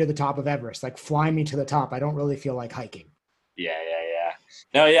 take me to the top of Everest, like fly me to the top. I don't really feel like hiking. Yeah.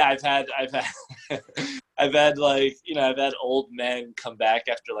 No, yeah, I've had I've had like, I've had old men come back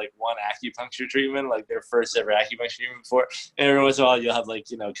after like one acupuncture treatment, like their first ever acupuncture treatment before. And every once in a while you'll have like,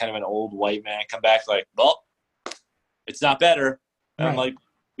 kind of an old white man come back like, well, it's not better. And I'm like,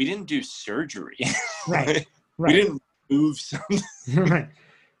 we didn't do surgery. Right. We didn't move something.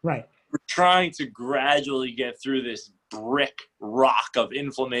 Right. We're trying to gradually get through this brick rock of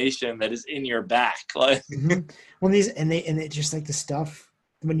inflammation that is in your back. Like, Well, it's just like the stuff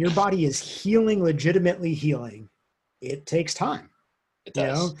when your body is healing, legitimately healing, it takes time. It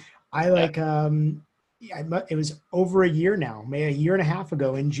does. I like, it was over a year now, maybe a year and a half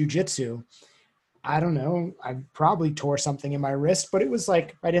ago in jiu-jitsu. I don't know. I probably tore something in my wrist, but it was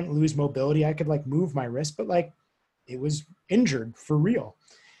like, I didn't lose mobility. I could like move my wrist, but like it was injured for real.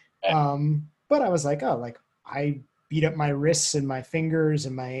 But I was like, oh, like I beat up my wrists and my fingers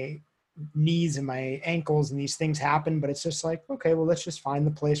and my knees and my ankles and these things happen, but it's just like, okay, well, let's just find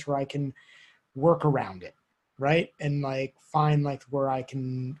the place where I can work around it. Right. And like find like where I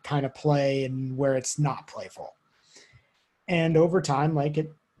can kind of play and where it's not playful. And over time, like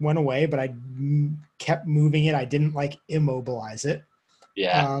it went away, but I kept moving it. I didn't like immobilize it.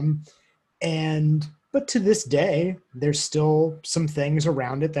 Yeah. But to this day, there's still some things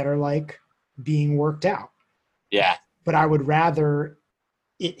around it that are like being worked out. Yeah. But I would rather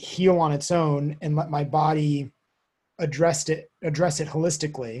it heal on its own and let my body address it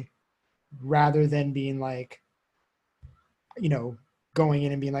holistically rather than being like, going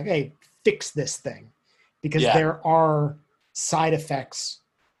in and being like, hey, fix this thing. Because there are side effects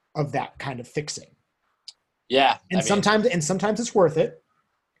of that kind of fixing. Yeah. And sometimes it's worth it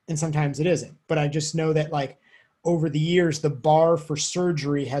and sometimes it isn't. But I just know that like over the years, the bar for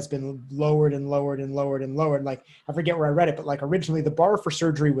surgery has been lowered and lowered and lowered and lowered. Like, I forget where I read it, but like originally the bar for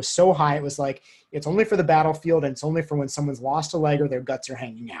surgery was so high, it was like, it's only for the battlefield and it's only for when someone's lost a leg or their guts are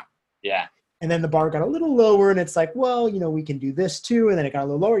hanging out. Yeah. And then the bar got a little lower and it's like, well, you know, we can do this too. And then it got a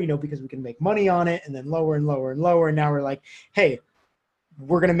little lower, you know, because we can make money on it, and then lower and lower and lower. And now we're like, hey,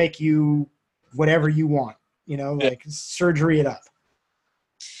 we're going to make you whatever you want, you know, like surgery it up.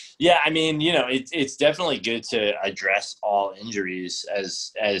 Yeah, I mean, you know, it's definitely good to address all injuries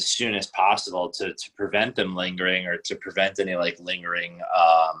as soon as possible to prevent them lingering, or to prevent any like lingering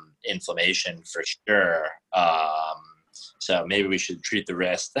inflammation for sure. So maybe we should treat the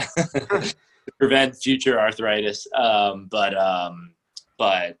wrist to prevent future arthritis.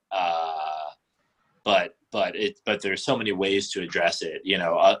 But there's so many ways to address it, you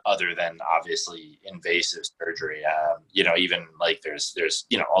know, other than obviously invasive surgery. You know, even like there's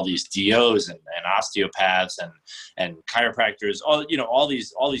you know, all these DOs and osteopaths and chiropractors, all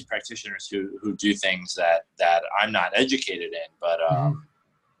these practitioners who do things that I'm not educated in, but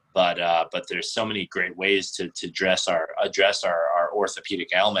there's so many great ways to address our orthopedic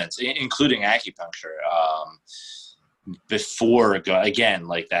ailments, including acupuncture. Before again,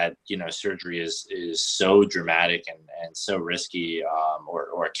 like that, you know, surgery is so dramatic and so risky,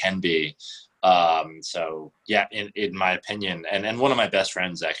 or can be. So yeah, in my opinion, and one of my best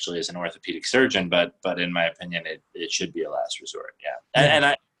friends actually is an orthopedic surgeon, but in my opinion, it should be a last resort. Yeah. And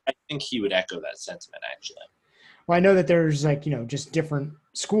I think he would echo that sentiment actually. Well, I know that there's like, you know, just different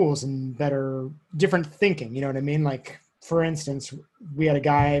schools and different thinking, you know what I mean? Like, for instance, we had a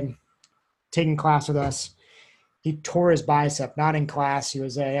guy taking class with us. He tore his bicep, not in class. He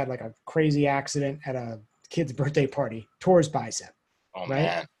had like a crazy accident at a kid's birthday party, tore his bicep. Oh, right?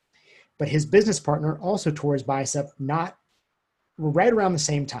 Man. But his business partner also tore his bicep right around the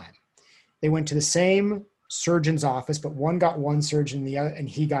same time. They went to the same surgeon's office, but one got one surgeon, the other, and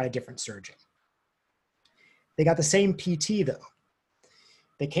he got a different surgeon. They got the same PT though.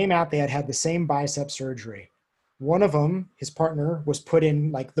 They came out, they had the same bicep surgery. One of them, his partner, was put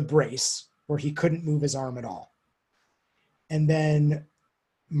in like the brace where he couldn't move his arm at all. And then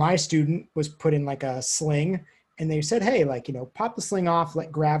my student was put in like a sling, and they said, hey, like, you know, pop the sling off,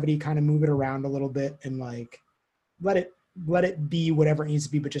 let gravity kind of move it around a little bit, and like, let it be whatever it needs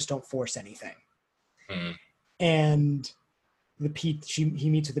to be, but just don't force anything. Mm. And he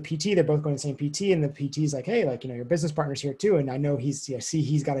meets with the PT. They're both going to the same PT, and the PT's like, hey, like, you know, your business partner's here too. And I know he's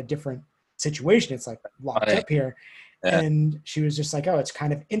got a different situation. It's like locked up here. Yeah. And she was just like, oh, it's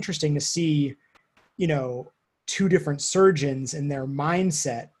kind of interesting to see, you know, two different surgeons and their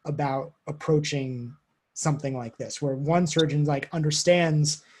mindset about approaching something like this, where one surgeon like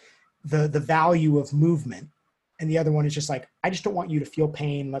understands the value of movement, and the other one is just like, I just don't want you to feel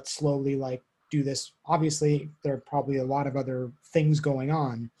pain. Let's slowly like do this. Obviously, there are probably a lot of other things going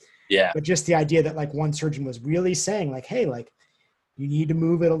on. Yeah. But just the idea that like one surgeon was really saying like, hey, like, you need to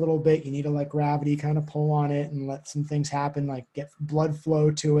move it a little bit. You need to let gravity kind of pull on it and let some things happen, like get blood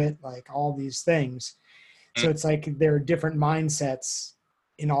flow to it, like all these things. So it's like there are different mindsets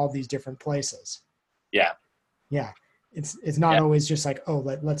in all these different places. Yeah. Yeah. It's not always just like, oh,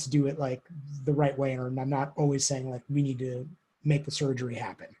 let's do it like the right way. Or I'm not always saying like we need to make the surgery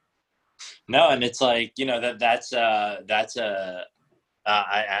happen. No, and it's like, you know,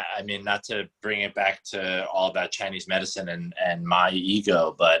 I mean, not to bring it back to all about Chinese medicine and my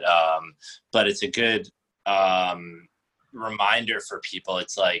ego, but it's a good reminder for people.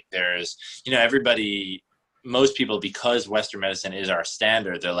 It's like there's, you know, most people, because Western medicine is our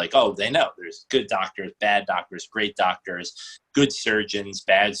standard, they're like, oh, they know there's good doctors, bad doctors, great doctors, good surgeons,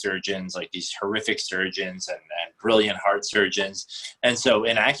 bad surgeons, like these horrific surgeons and brilliant heart surgeons. And so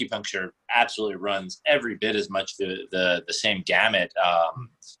in acupuncture absolutely runs every bit as much the same gamut.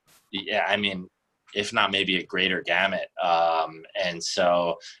 Yeah, I mean, if not maybe a greater gamut. And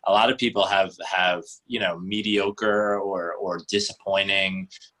so a lot of people have, you know, mediocre or disappointing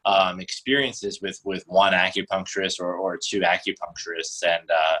experiences with one acupuncturist or two acupuncturists, and,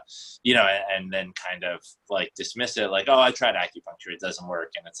 you know, and then kind of like dismiss it like, oh, I tried acupuncture, it doesn't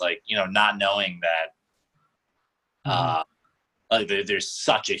work. And it's like, you know, not knowing that like there's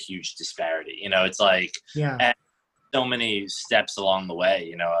such a huge disparity, you know, it's like, yeah, so many steps along the way,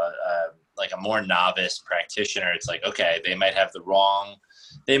 you know, like a more novice practitioner, it's like, okay, they might have the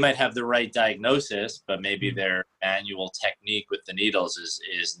right diagnosis, but maybe their manual technique with the needles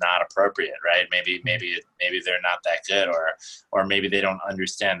is not appropriate, right? Maybe they're not that good, or maybe they don't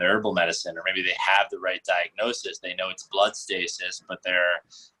understand the herbal medicine, or maybe they have the right diagnosis. They know it's blood stasis, but they're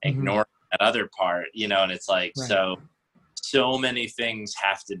ignoring that other part, you know, and it's like, so many things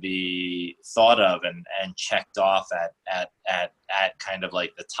have to be thought of and checked off at kind of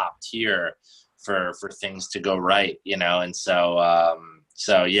like the top tier for things to go right, you know? And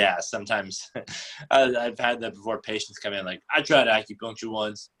so yeah, sometimes I've had that before. Patients come in like, I tried acupuncture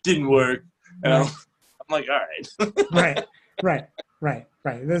once, didn't work. And I'm like, all right.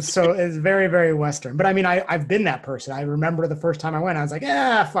 So it's very, very Western. But I mean, I've been that person. I remember the first time I went, I was like,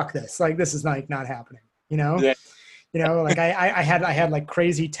 fuck this. Like, this is like not happening, you know? Yeah. You know, like I had like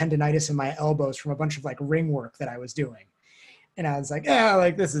crazy tendonitis in my elbows from a bunch of like ring work that I was doing. And I was like,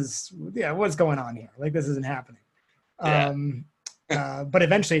 like what's going on here? Like, this isn't happening. Yeah. But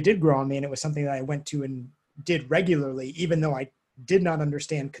eventually it did grow on me, and it was something that I went to and did regularly, even though I did not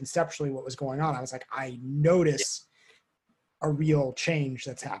understand conceptually what was going on. I was like, I notice a real change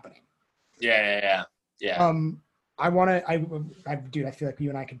that's happening. Yeah. Dude, I feel like you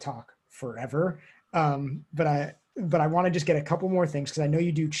and I could talk forever. But I want to just get a couple more things, because I know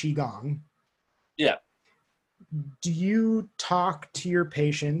you do Qigong. Yeah. Do you talk to your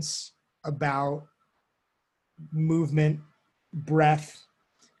patients about movement, breath,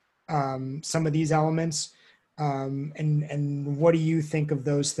 some of these elements? And what do you think of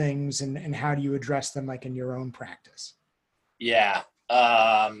those things, and how do you address them, like in your own practice? Yeah.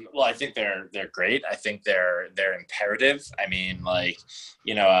 Well, I think they're great. I think they're imperative. I mean, like,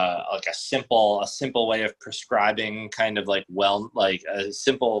 you know, like a simple way of prescribing kind of like a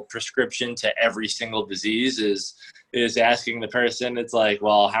simple prescription to every single disease is asking the person. It's like,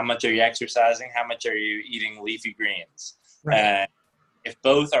 well, how much are you exercising? How much are you eating leafy greens? Right. And if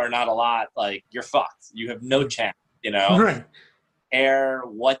both are not a lot, like, you're fucked. You have no chance, you know? Right.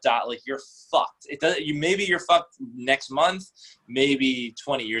 Like, you're fucked. Maybe you're fucked next month, maybe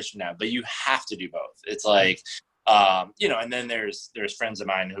 20 years from now, but you have to do both. It's like, you know, and then there's friends of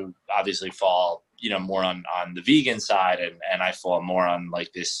mine who obviously fall, you know, more on the vegan side, and I fall more on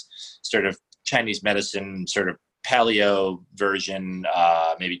like this sort of Chinese medicine, sort of paleo version,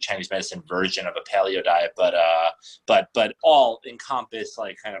 maybe Chinese medicine version of a paleo diet, but all encompass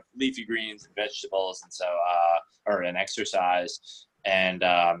like kind of leafy greens and vegetables, and so and exercise. And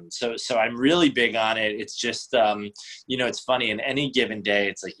so I'm really big on it. It's just you know, it's funny, in any given day,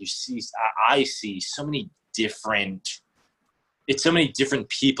 it's like I see so many different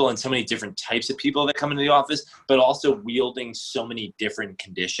people and so many different types of people that come into the office, but also wielding so many different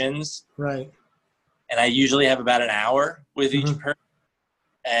conditions. Right. And I usually have about an hour with each person.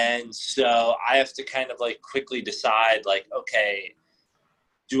 And so I have to kind of like quickly decide, like, okay,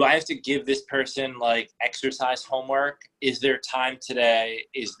 do I have to give this person like exercise homework? Is there time today?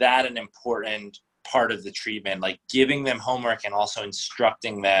 Is that an important part of the treatment? Like, giving them homework and also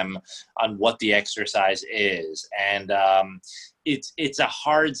instructing them on what the exercise is. And it's a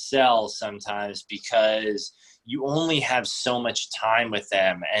hard sell sometimes, because you only have so much time with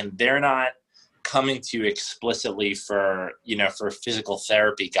them, and they're not coming to you explicitly for physical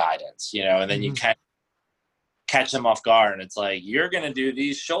therapy guidance, you know, and then you kind of catch them off guard, and it's like, you're going to do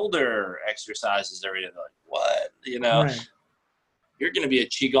these shoulder exercises every day. They're like, what? You know, right. You're going to be a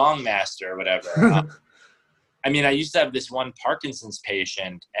Qigong master or whatever. I mean, I used to have this one Parkinson's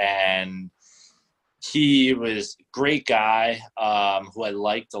patient, and he was a great guy who I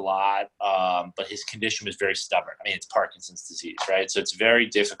liked a lot, but his condition was very stubborn. I mean, it's Parkinson's disease, right? So it's very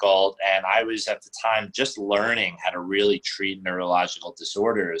difficult. And I was at the time just learning how to really treat neurological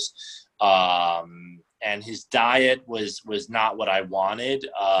disorders. And his diet was not what I wanted,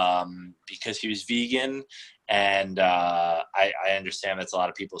 because he was vegan. And I understand that's a lot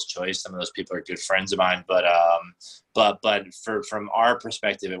of people's choice. Some of those people are good friends of mine, but from our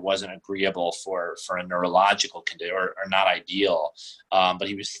perspective, it wasn't agreeable for a neurological condition, or not ideal. But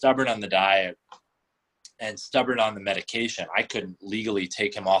he was stubborn on the diet and stubborn on the medication. I couldn't legally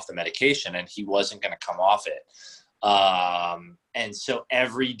take him off the medication, and he wasn't going to come off it. And so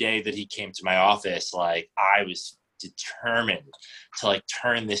every day that he came to my office, like, I was determined to like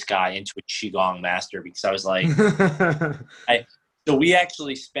turn this guy into a Qigong master, because I was like, so we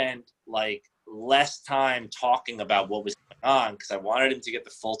actually spent like less time talking about what was going on, because I wanted him to get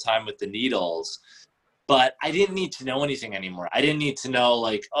the full time with the needles, but I didn't need to know anything anymore. I didn't need to know,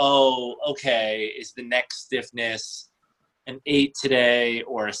 like, oh, okay, is the neck stiffness an 8 today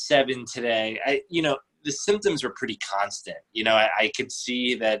or a 7 today? The symptoms were pretty constant. You know, I could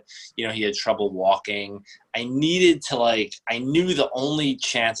see that, you know, he had trouble walking. I needed to I knew the only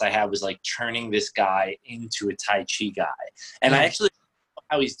chance I had was like turning this guy into a Tai Chi guy. And I actually don't know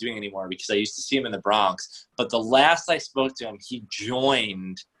how he's doing anymore, because I used to see him in the Bronx. But the last I spoke to him, he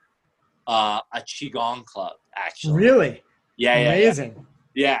joined a Qigong club, actually. Really? Yeah. Amazing.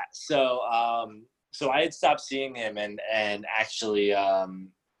 Yeah. So, So I had stopped seeing him, and actually,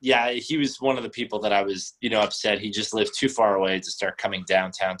 yeah, he was one of the people that I was, upset. He just lived too far away to start coming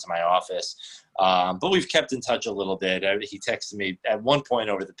downtown to my office. But we've kept in touch a little bit. He texted me at one point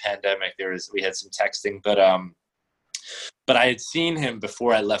over the pandemic. We had some texting, but I had seen him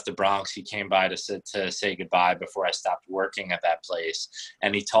before I left the Bronx. He came by to say goodbye before I stopped working at that place.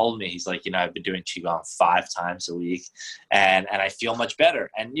 And he told me, he's like, I've been doing Qigong 5 times a week and I feel much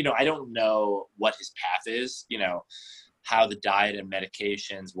better. And, I don't know what his path is, how the diet and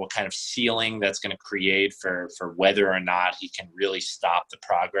medications, what kind of ceiling that's going to create for whether or not he can really stop the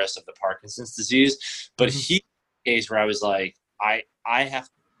progress of the Parkinson's disease. But he's a case where I was like, I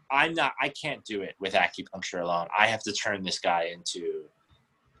can't do it with acupuncture alone. I have to turn this guy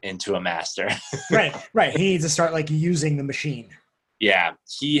into a master. Right. He needs to start like using the machine. Yeah,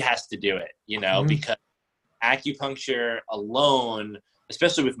 he has to do it, because acupuncture alone,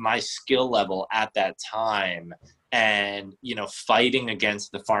 especially with my skill level at that time, and, fighting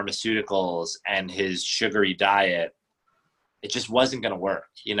against the pharmaceuticals and his sugary diet, it just wasn't going to work.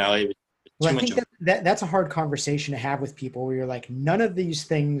 Well, I think that's a hard conversation to have with people where you're like, none of these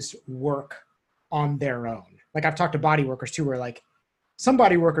things work on their own. Like I've talked to body workers too, where like some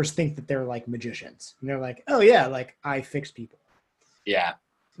body workers think that they're like magicians and they're like, oh yeah, like I fix people. Yeah.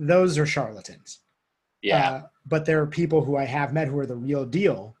 Those are charlatans. Yeah. But there are people who I have met who are the real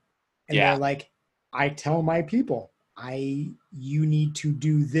deal. And they're like, I tell my people, you need to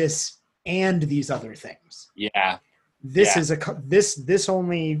do this and these other things. Yeah. This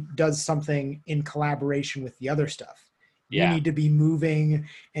only does something in collaboration with the other stuff. You need to be moving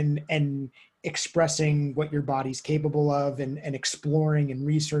and expressing what your body's capable of and exploring and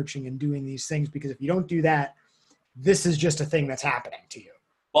researching and doing these things, because if you don't do that, this is just a thing that's happening to you.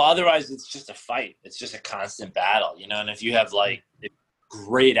 Well, otherwise it's just a fight. It's just a constant battle, and if you have like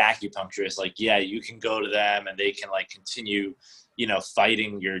great acupuncturists, like, you can go to them and they can like continue,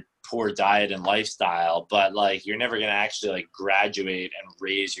 fighting your poor diet and lifestyle, but like you're never going to actually like graduate and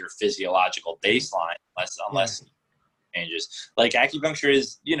raise your physiological baseline unless changes. Like acupuncture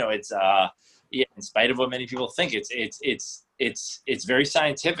is, it's in spite of what many people think, it's very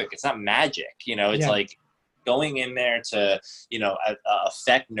scientific. It's not magic, it's like going in there to,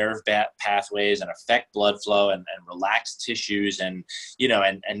 affect nerve pathways and affect blood flow and relax tissues and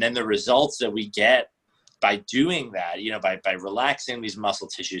then the results that we get by doing that, by relaxing these muscle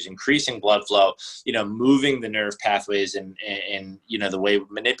tissues, increasing blood flow, moving the nerve pathways and the way,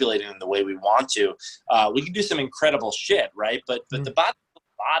 manipulating them the way we want to, we can do some incredible shit, right? But the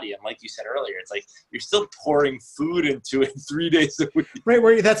body, and like you said earlier, it's like you're still pouring food into it 3 days a week. Right,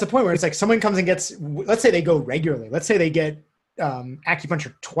 where that's the point where it's like someone comes and gets, let's say they go regularly. Let's say they get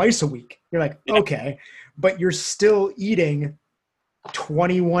acupuncture twice a week. You're like, okay, but you're still eating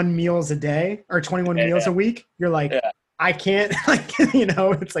 21 meals a day or 21 meals a week. You're like, I can't, like,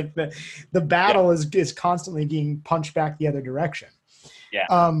 it's like the battle is constantly being punched back the other direction. Yeah.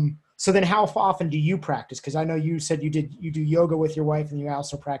 So then how often do you practice? Because I know you said you do yoga with your wife and you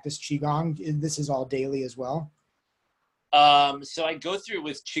also practice Qigong. This is all daily as well? So I go through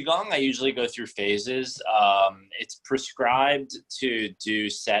with Qigong, I usually go through phases. It's prescribed to do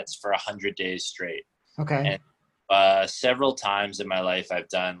sets for 100 days straight. Okay. And several times in my life, I've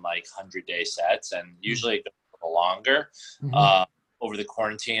done like 100-day sets, and usually it goes a little longer. Mm-hmm. Over the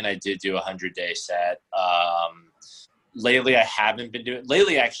quarantine, I did do a 100-day set. Lately, I haven't been doing.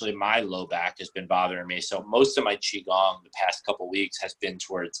 Lately, actually, my low back has been bothering me. So most of my Qigong the past couple weeks has been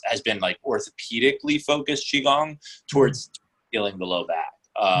like orthopedically focused Qigong towards healing the low back.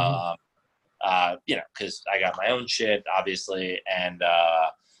 Because I got my own shit, obviously, and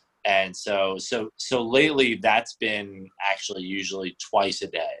so lately that's been actually usually twice a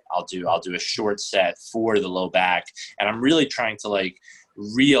day. I'll do a short set for the low back, and I'm really trying to like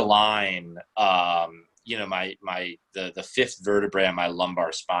realign. The fifth vertebrae on my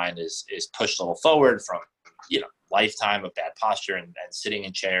lumbar spine is pushed a little forward from, lifetime of bad posture and sitting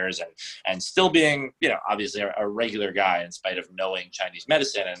in chairs and still being, obviously a regular guy in spite of knowing Chinese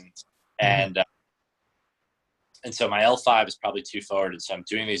medicine and so my L5 is probably too forward. And so I'm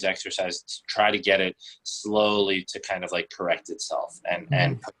doing these exercises to try to get it slowly to kind of like correct itself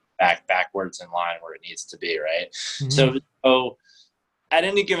and put it backwards in line where it needs to be. Right. Mm-hmm. So at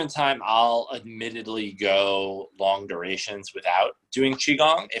any given time, I'll admittedly go long durations without doing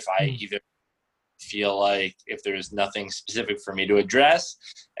Qigong if I either feel like if there's nothing specific for me to address.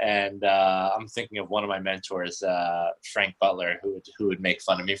 And I'm thinking of one of my mentors, Frank Butler, who would make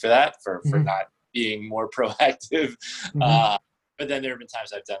fun of me for that, for not being more proactive. But then there have been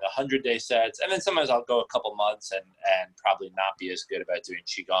times I've done 100-day sets, and then sometimes I'll go a couple months and probably not be as good about doing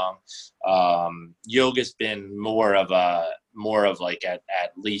qigong. Yoga's been more of like at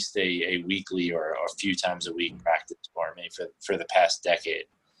least a weekly or a few times a week practice for me for the past decade.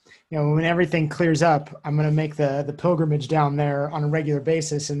 You know, when everything clears up, I'm going to make the pilgrimage down there on a regular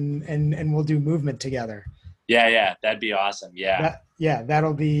basis, and we'll do movement together. Yeah, that'd be awesome. Yeah,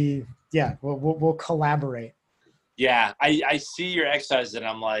 that'll be, we'll collaborate. Yeah, I see your exercises and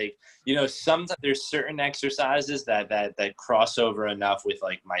I'm like, you know, sometimes there's certain exercises that cross over enough with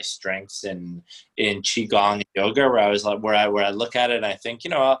like my strengths in qigong and yoga where I was like, where I look at it and I think,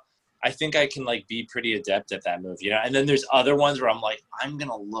 you know, I think I can like be pretty adept at that move, you know. And then there's other ones where I'm like, I'm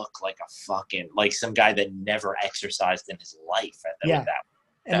gonna look like a fucking like some guy that never exercised in his life at that. Yeah,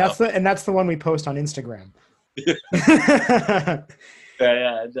 and that's the one we post on Instagram.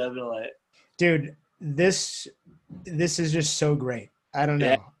 Yeah, definitely, dude. This is just so great. I don't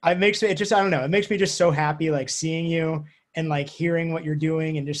know. I don't know. It makes me just so happy, like seeing you and like hearing what you're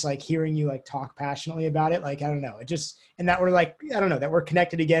doing and just like hearing you like talk passionately about it. Like, I don't know. It just, and that we're like, I don't know, that we're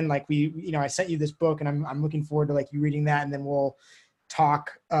connected again. Like we, you know, I sent you this book and I'm looking forward to like you reading that, and then we'll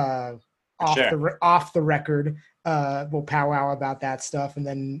talk off the record. We'll powwow about that stuff. And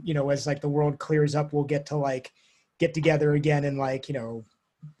then, you know, as like the world clears up, we'll get to like get together again and like, you know,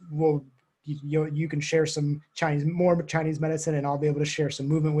 you can share some more Chinese medicine, and I'll be able to share some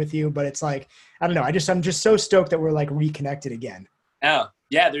movement with you. But it's like, I don't know. I'm just so stoked that we're like reconnected again. Oh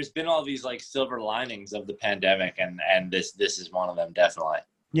yeah. There's been all these like silver linings of the pandemic, and this is one of them. Definitely.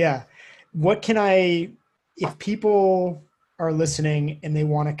 Yeah. If people are listening and they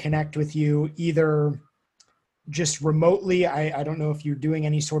want to connect with you either just remotely, I don't know if you're doing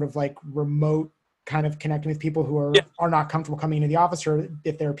any sort of like remote kind of connecting with people who are not comfortable coming into the office, or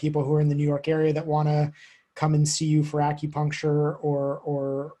if there are people who are in the New York area that want to come and see you for acupuncture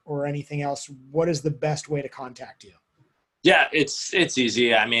or anything else, what is the best way to contact you? Yeah, it's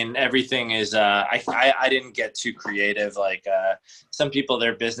easy. I mean, everything is, I didn't get too creative. Like, some people,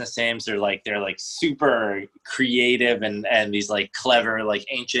 their business names, they're like super creative and these like clever, like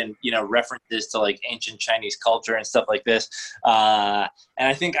ancient, you know, references to like ancient Chinese culture and stuff like this. And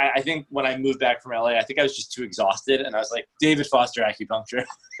I think when I moved back from LA, I think I was just too exhausted, and I was like, David Foster Acupuncture.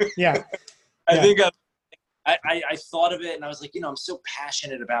 Yeah. I thought of it and I was like, you know, I'm so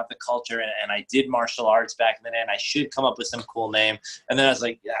passionate about the culture, and I did martial arts back in the day, and I should come up with some cool name. And then I was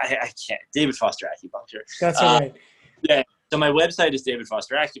like, I can't. David Foster Acupuncture. That's all right. Yeah. So my website is David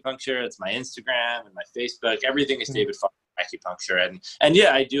Foster Acupuncture. It's my Instagram and my Facebook. Everything is David Foster Acupuncture. And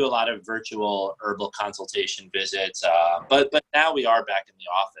yeah, I do a lot of virtual herbal consultation visits. But now we are back in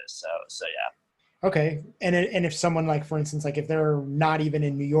the office. So yeah. Okay. And if someone, like, for instance, like if they're not even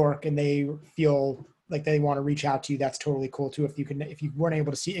in New York and they feel like they want to reach out to you, that's totally cool too. If you weren't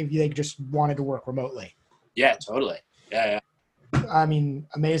able to see, if they just wanted to work remotely. Yeah, totally. Yeah. I mean,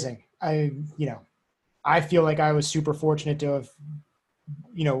 amazing. I feel like I was super fortunate to have,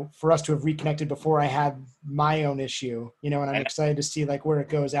 you know, for us to have reconnected before I had my own issue, you know, and I'm excited to see like where it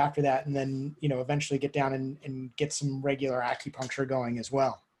goes after that. And then, you know, eventually get down and get some regular acupuncture going as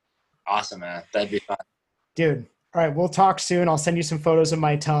well. Awesome, man. That'd be fun. Dude. All right. We'll talk soon. I'll send you some photos of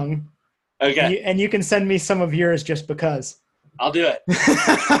my tongue. Okay. And you can send me some of yours just because. I'll do it.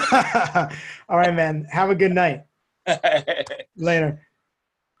 All right, man. Have a good night. Later.